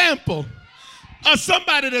example of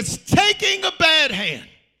somebody that's taking a bad hand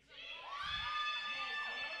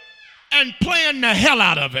and playing the hell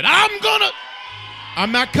out of it.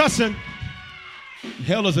 I'm not cussing.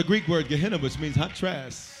 Hell is a Greek word, Gehenna, which means hot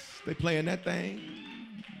trash. They playing that thing.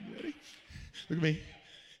 Ready? Look at me.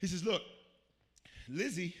 He says, look,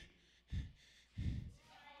 Lizzie,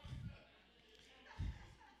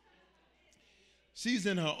 she's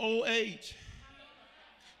in her old age.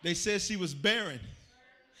 They said she was barren.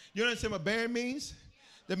 You understand what barren means?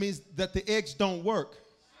 That means that the eggs don't work.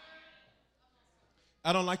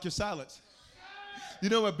 I don't like your silence. You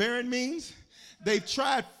know what barren means? They've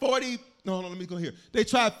tried They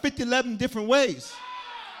tried 50-11 different ways.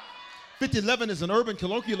 50-11 is an urban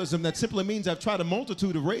colloquialism that simply means I've tried a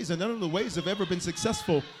multitude of ways and none of the ways have ever been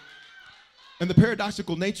successful. And the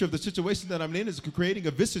paradoxical nature of the situation that I'm in is creating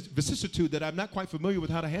a vicissitude that I'm not quite familiar with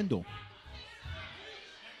how to handle.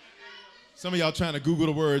 Some of y'all trying to Google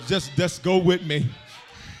the words. Just go with me.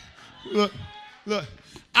 Look.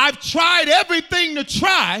 I've tried everything to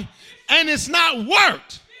try, and it's not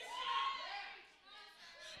worked.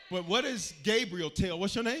 But what does Gabriel tell?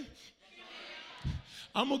 What's your name?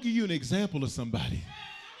 I'm going to give you an example of somebody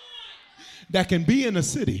that can be in a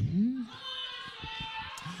city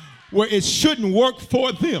where it shouldn't work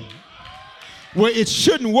for them, where it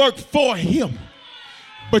shouldn't work for him.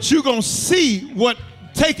 But you're going to see what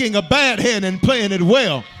taking a bad hand and playing it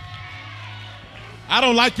well. I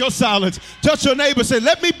don't like your silence. Touch your neighbor, say,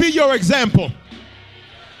 let me be your example.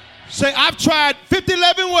 Say, I've tried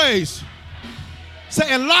 50-11 ways. Say,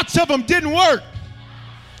 and lots of them didn't work.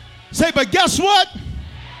 Say, but guess what?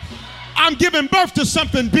 I'm giving birth to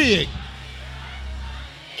something big.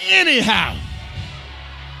 Anyhow.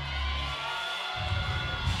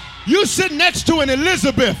 You sit next to an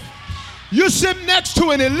Elizabeth. You sit next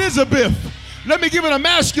to an Elizabeth. Let me give it a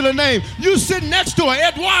masculine name. You sit next to an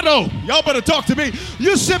Eduardo. Y'all better talk to me.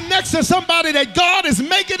 You sit next to somebody that God is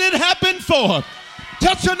making it happen for.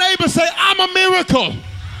 Touch your neighbor, say, I'm a miracle.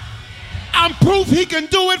 I'm proof he can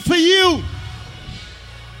do it for you.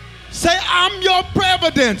 Say, I'm your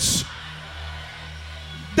providence.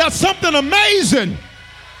 that something amazing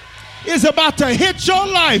is about to hit your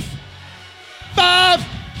life. 5,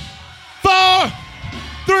 4,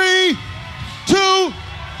 3, 2,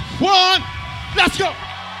 1. Let's go.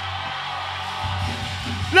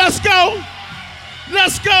 Let's go.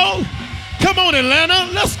 Let's go. Come on, Atlanta.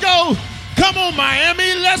 Let's go. Come on,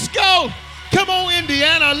 Miami. Let's go. Come on,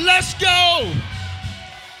 Indiana. Let's go.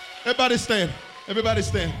 Everybody stand. Everybody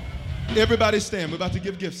stand. Everybody stand. We're about to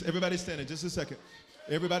give gifts. Everybody stand in just a second.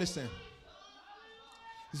 Everybody stand.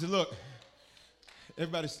 He said, look,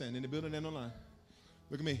 everybody stand in the building and online.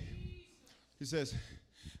 Look at me. He says,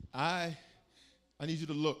 I need you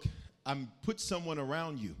to look. I'm put someone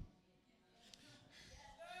around you.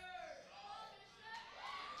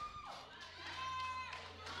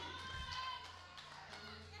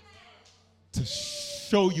 To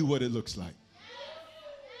show you what it looks like.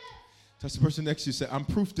 Touch the person next to you, say, I'm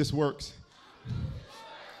proof this works.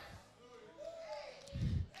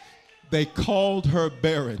 They called her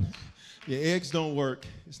barren. Your eggs don't work.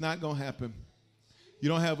 It's not going to happen. You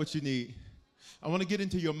don't have what you need. I want to get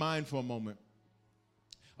into your mind for a moment.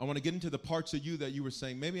 I want to get into the parts of you that you were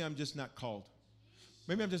saying, maybe I'm just not called.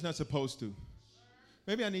 Maybe I'm just not supposed to.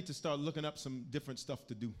 Maybe I need to start looking up some different stuff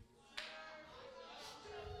to do.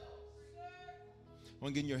 I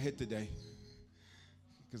want to get in your head today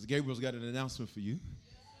because Gabriel's got an announcement for you.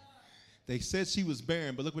 They said she was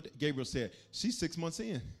barren, but look what Gabriel said. She's 6 months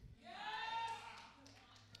in.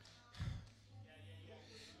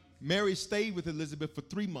 Mary stayed with Elizabeth for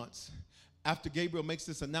 3 months. After Gabriel makes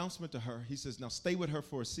this announcement to her, he says, now stay with her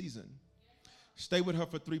for a season. Stay with her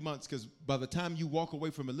for 3 months because by the time you walk away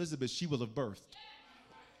from Elizabeth, she will have birthed.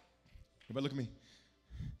 Everybody look at me.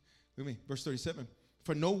 Look at me. Verse 37.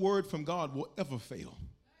 For no word from God will ever fail.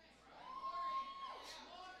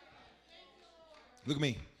 Look at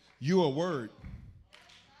me. You're a word.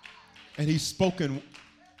 And he's spoken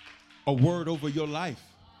a word over your life.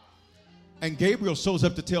 And Gabriel shows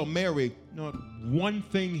up to tell Mary, not one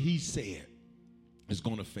thing he said is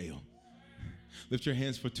going to fail. Lift your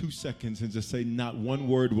hands for 2 seconds and just say, not one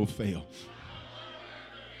word will fail.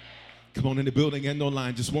 Come on, in the building and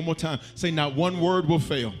online. Just one more time. Say, not one word will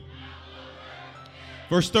fail.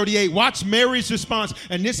 Verse 38, watch Mary's response,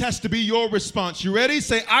 and this has to be your response. You ready?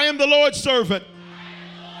 Say, I am the Lord's servant.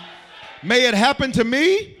 May it happen to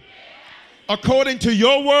me according to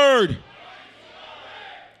your word.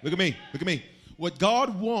 Look at me. Look at me. What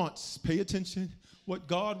God wants, pay attention. What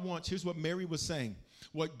God wants, here's what Mary was saying.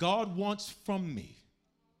 What God wants from me.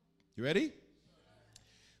 You ready?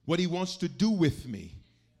 What he wants to do with me,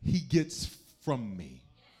 he gets from me.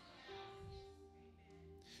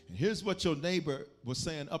 And here's what your neighbor was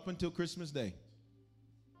saying up until Christmas Day.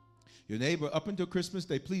 Your neighbor up until Christmas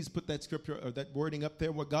Day, please put that scripture or that wording up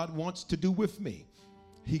there. What God wants to do with me,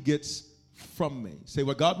 he gets from me. Say,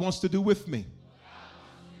 what God wants to do with me,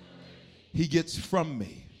 he gets from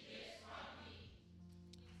me.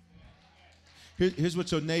 Here's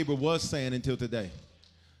what your neighbor was saying until today.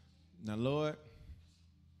 Now, Lord,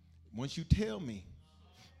 once you tell me,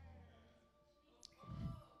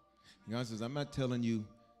 God says, I'm not telling you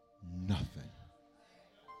nothing.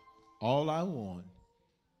 All I want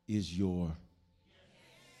is your.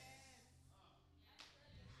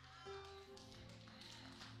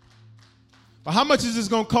 But how much is this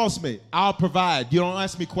going to cost me? I'll provide. You don't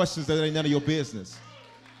ask me questions that ain't none of your business.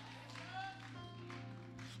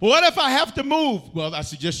 Well, what if I have to move? Well, I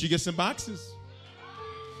suggest you get some boxes.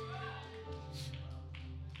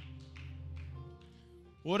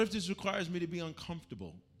 What if this requires me to be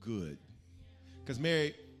uncomfortable? Good. Because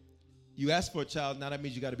Mary, you ask for a child, now that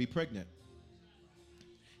means you got to be pregnant.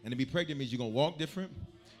 And to be pregnant means you're going to walk different,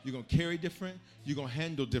 you're going to carry different, you're going to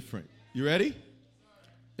handle different. You ready?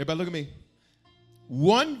 Everybody look at me.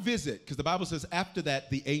 One visit, because the Bible says after that,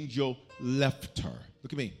 the angel left her.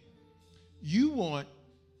 Look at me. You want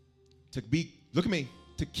to be, look at me,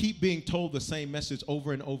 to keep being told the same message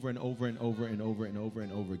over and over and over and over and over and over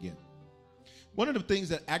and over again. One of the things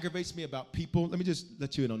that aggravates me about people, let me just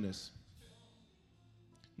let you in on this.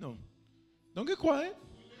 No, don't get quiet.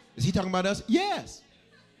 Is he talking about us? Yes.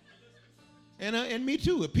 And me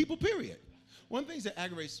too, people, period. One of the things that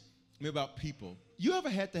aggravates me about people, you ever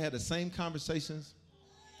had to have the same conversations?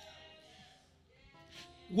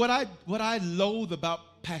 What I loathe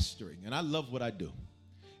about pastoring, and I love what I do,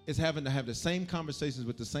 is having to have the same conversations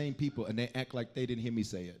with the same people and they act like they didn't hear me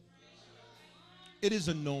say it. It is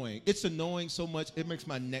annoying. It's annoying so much, it makes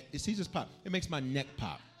my neck, see just pop, it makes my neck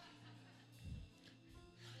pop.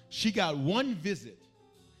 She got one visit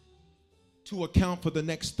to account for the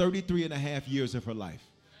next 33 and a half years of her life.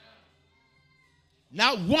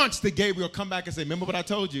 Not once did Gabriel come back and say, remember what I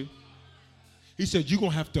told you? He said, you're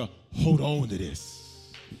going to have to hold on to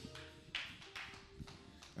this.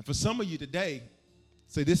 And for some of you today,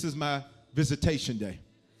 say, this is my visitation day.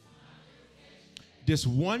 This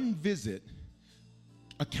one visit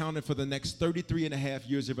accounted for the next 33 and a half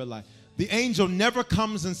years of her life. The angel never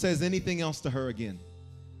comes and says anything else to her again.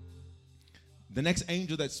 The next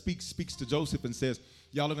angel that speaks to Joseph and says,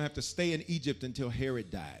 y'all are going to have to stay in Egypt until Herod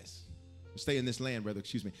dies. Stay in this land,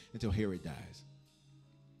 until Herod dies.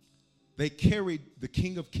 They carried the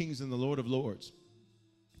King of Kings and the Lord of Lords.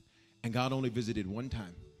 And God only visited one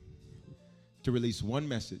time to release one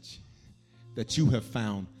message, that you have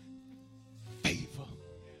found favor.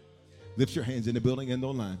 Lift your hands in the building and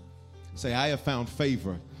online. Say, I have found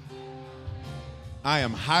favor. I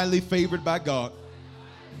am highly favored by God.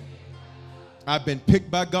 I've been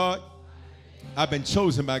picked by God. I've been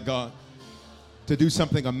chosen by God to do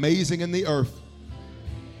something amazing in the earth.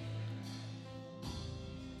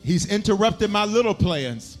 He's interrupted my little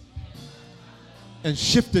plans and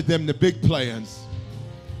shifted them to big plans.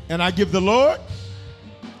 And I give the Lord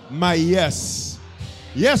my yes.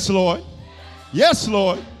 Yes, Lord. Yes,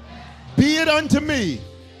 Lord. Be it unto me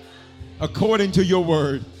according to your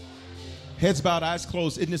word. Heads bowed, eyes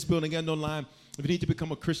closed, in this building and online. If you need to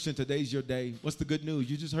become a Christian, today's your day. What's the good news?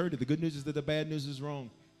 You just heard it. The good news is that the bad news is wrong.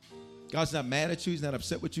 God's not mad at you. He's not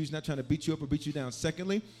upset with you. He's not trying to beat you up or beat you down.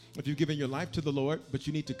 Secondly, if you've given your life to the Lord, but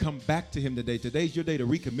you need to come back to him today. Today's your day to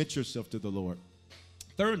recommit yourself to the Lord.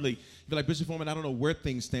 Thirdly, you're like, Bishop Foreman, I don't know where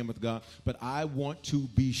things stand with God, but I want to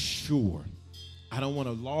be sure. I don't want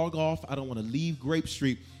to log off. I don't want to leave Grape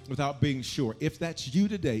Street without being sure. If that's you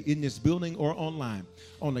today in this building or online,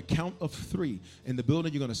 on the count of 3 in the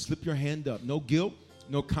building, you're going to slip your hand up. No guilt,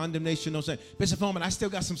 no condemnation, no saying, Bishop Foreman, I still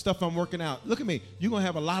got some stuff I'm working out. Look at me. You're going to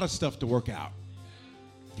have a lot of stuff to work out.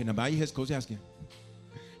 Can I bow your heads? Close your eyes again.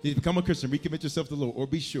 You become a Christian, recommit yourself to the Lord, or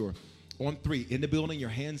be sure. On 3, in the building, your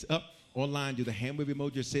hands up. Online, do the hand wave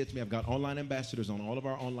emoji or say it to me. I've got online ambassadors on all of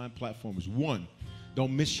our online platforms. 1,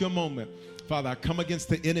 don't miss your moment. Father, I come against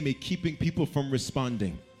the enemy keeping people from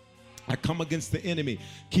responding. I come against the enemy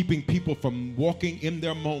keeping people from walking in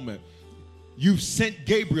their moment. You've sent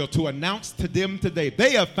Gabriel to announce to them today,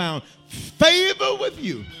 they have found favor with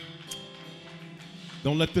you.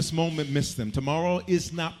 Don't let this moment miss them. Tomorrow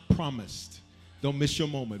is not promised. Don't miss your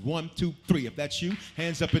moment. 1, 2, 3. If that's you,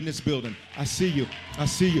 hands up in this building. I see you. I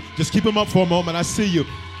see you. Just keep them up for a moment. I see you.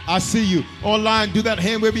 I see you. Online, do that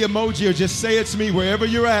hand wave emoji or just say it's me wherever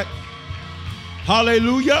you're at.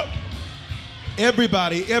 Hallelujah.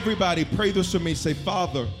 Everybody, pray this for me. Say,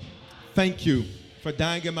 Father, thank you for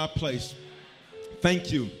dying in my place.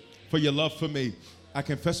 Thank you for your love for me. I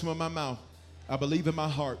confess with my mouth. I believe in my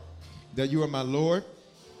heart that you are my Lord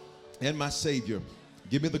and my Savior.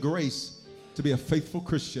 Give me the grace to be a faithful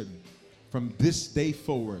Christian from this day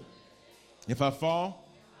forward. If I fall,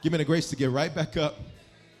 give me the grace to get right back up.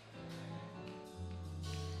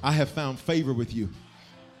 I have found favor with you.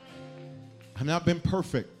 I've not been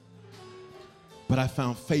perfect, but I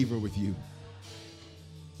found favor with you.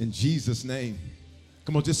 In Jesus' name.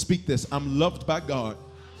 Come on, just speak this. I'm loved by God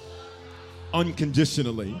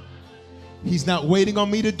unconditionally. He's not waiting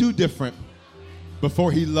on me to do different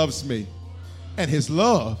before he loves me. And his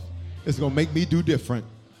love is going to make me do different.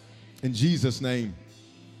 In Jesus' name.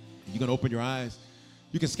 You're going to open your eyes.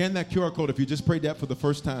 You can scan that QR code if you just prayed that for the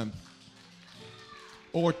first time.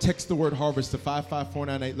 Or text the word harvest to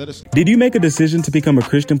 55498. Let us. Did you make a decision to become a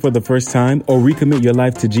Christian for the first time or recommit your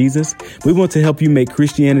life to Jesus? We want to help you make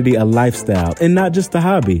Christianity a lifestyle and not just a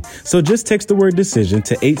hobby. So just text the word decision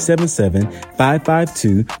to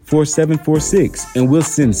 877-552-4746 and we'll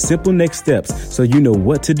send simple next steps so you know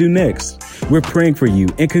what to do next. We're praying for you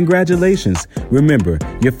and congratulations. Remember,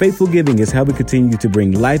 your faithful giving is how we continue to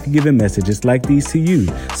bring life-giving messages like these to you.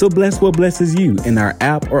 So bless what blesses you in our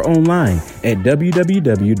app or online at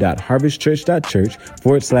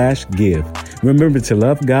www.harvestchurch.church/give. Remember to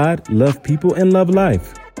love God, love people, and love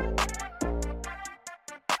life.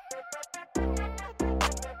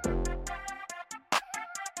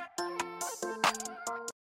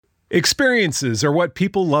 Experiences are what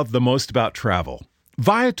people love the most about travel.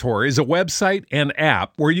 Viator is a website and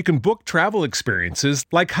app where you can book travel experiences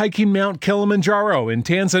like hiking Mount Kilimanjaro in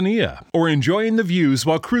Tanzania or enjoying the views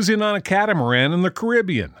while cruising on a catamaran in the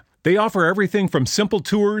Caribbean. They offer everything from simple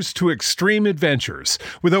tours to extreme adventures.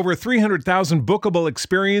 With over 300,000 bookable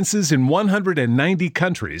experiences in 190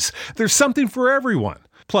 countries, there's something for everyone.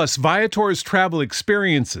 Plus, Viator's travel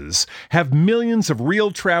experiences have millions of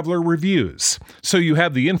real traveler reviews, so you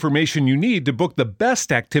have the information you need to book the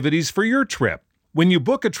best activities for your trip. When you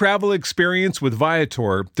book a travel experience with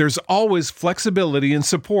Viator, there's always flexibility and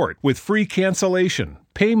support with free cancellation,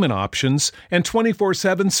 payment options, and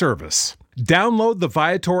 24/7 service. Download the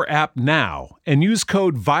Viator app now and use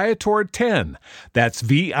code Viator10. That's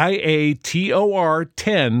Viator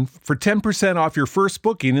 10 for 10% off your first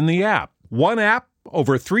booking in the app. One app,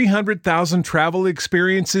 over 300,000 travel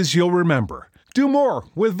experiences you'll remember. Do more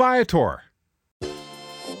with Viator.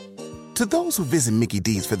 To those who visit Mickey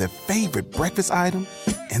D's for their favorite breakfast item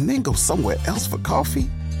and then go somewhere else for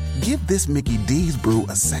coffee, give this Mickey D's brew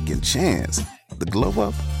a second chance. The glow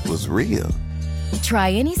up was real.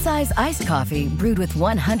 Try any size iced coffee brewed with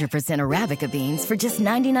 100% Arabica beans for just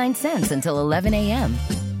 99 cents until 11 a.m.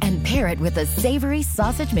 And pair it with a savory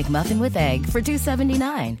sausage McMuffin with egg for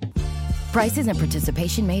 $2.79. Prices and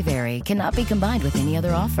participation may vary. Cannot be combined with any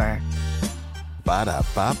other offer.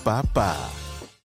 Ba-da-ba-ba-ba.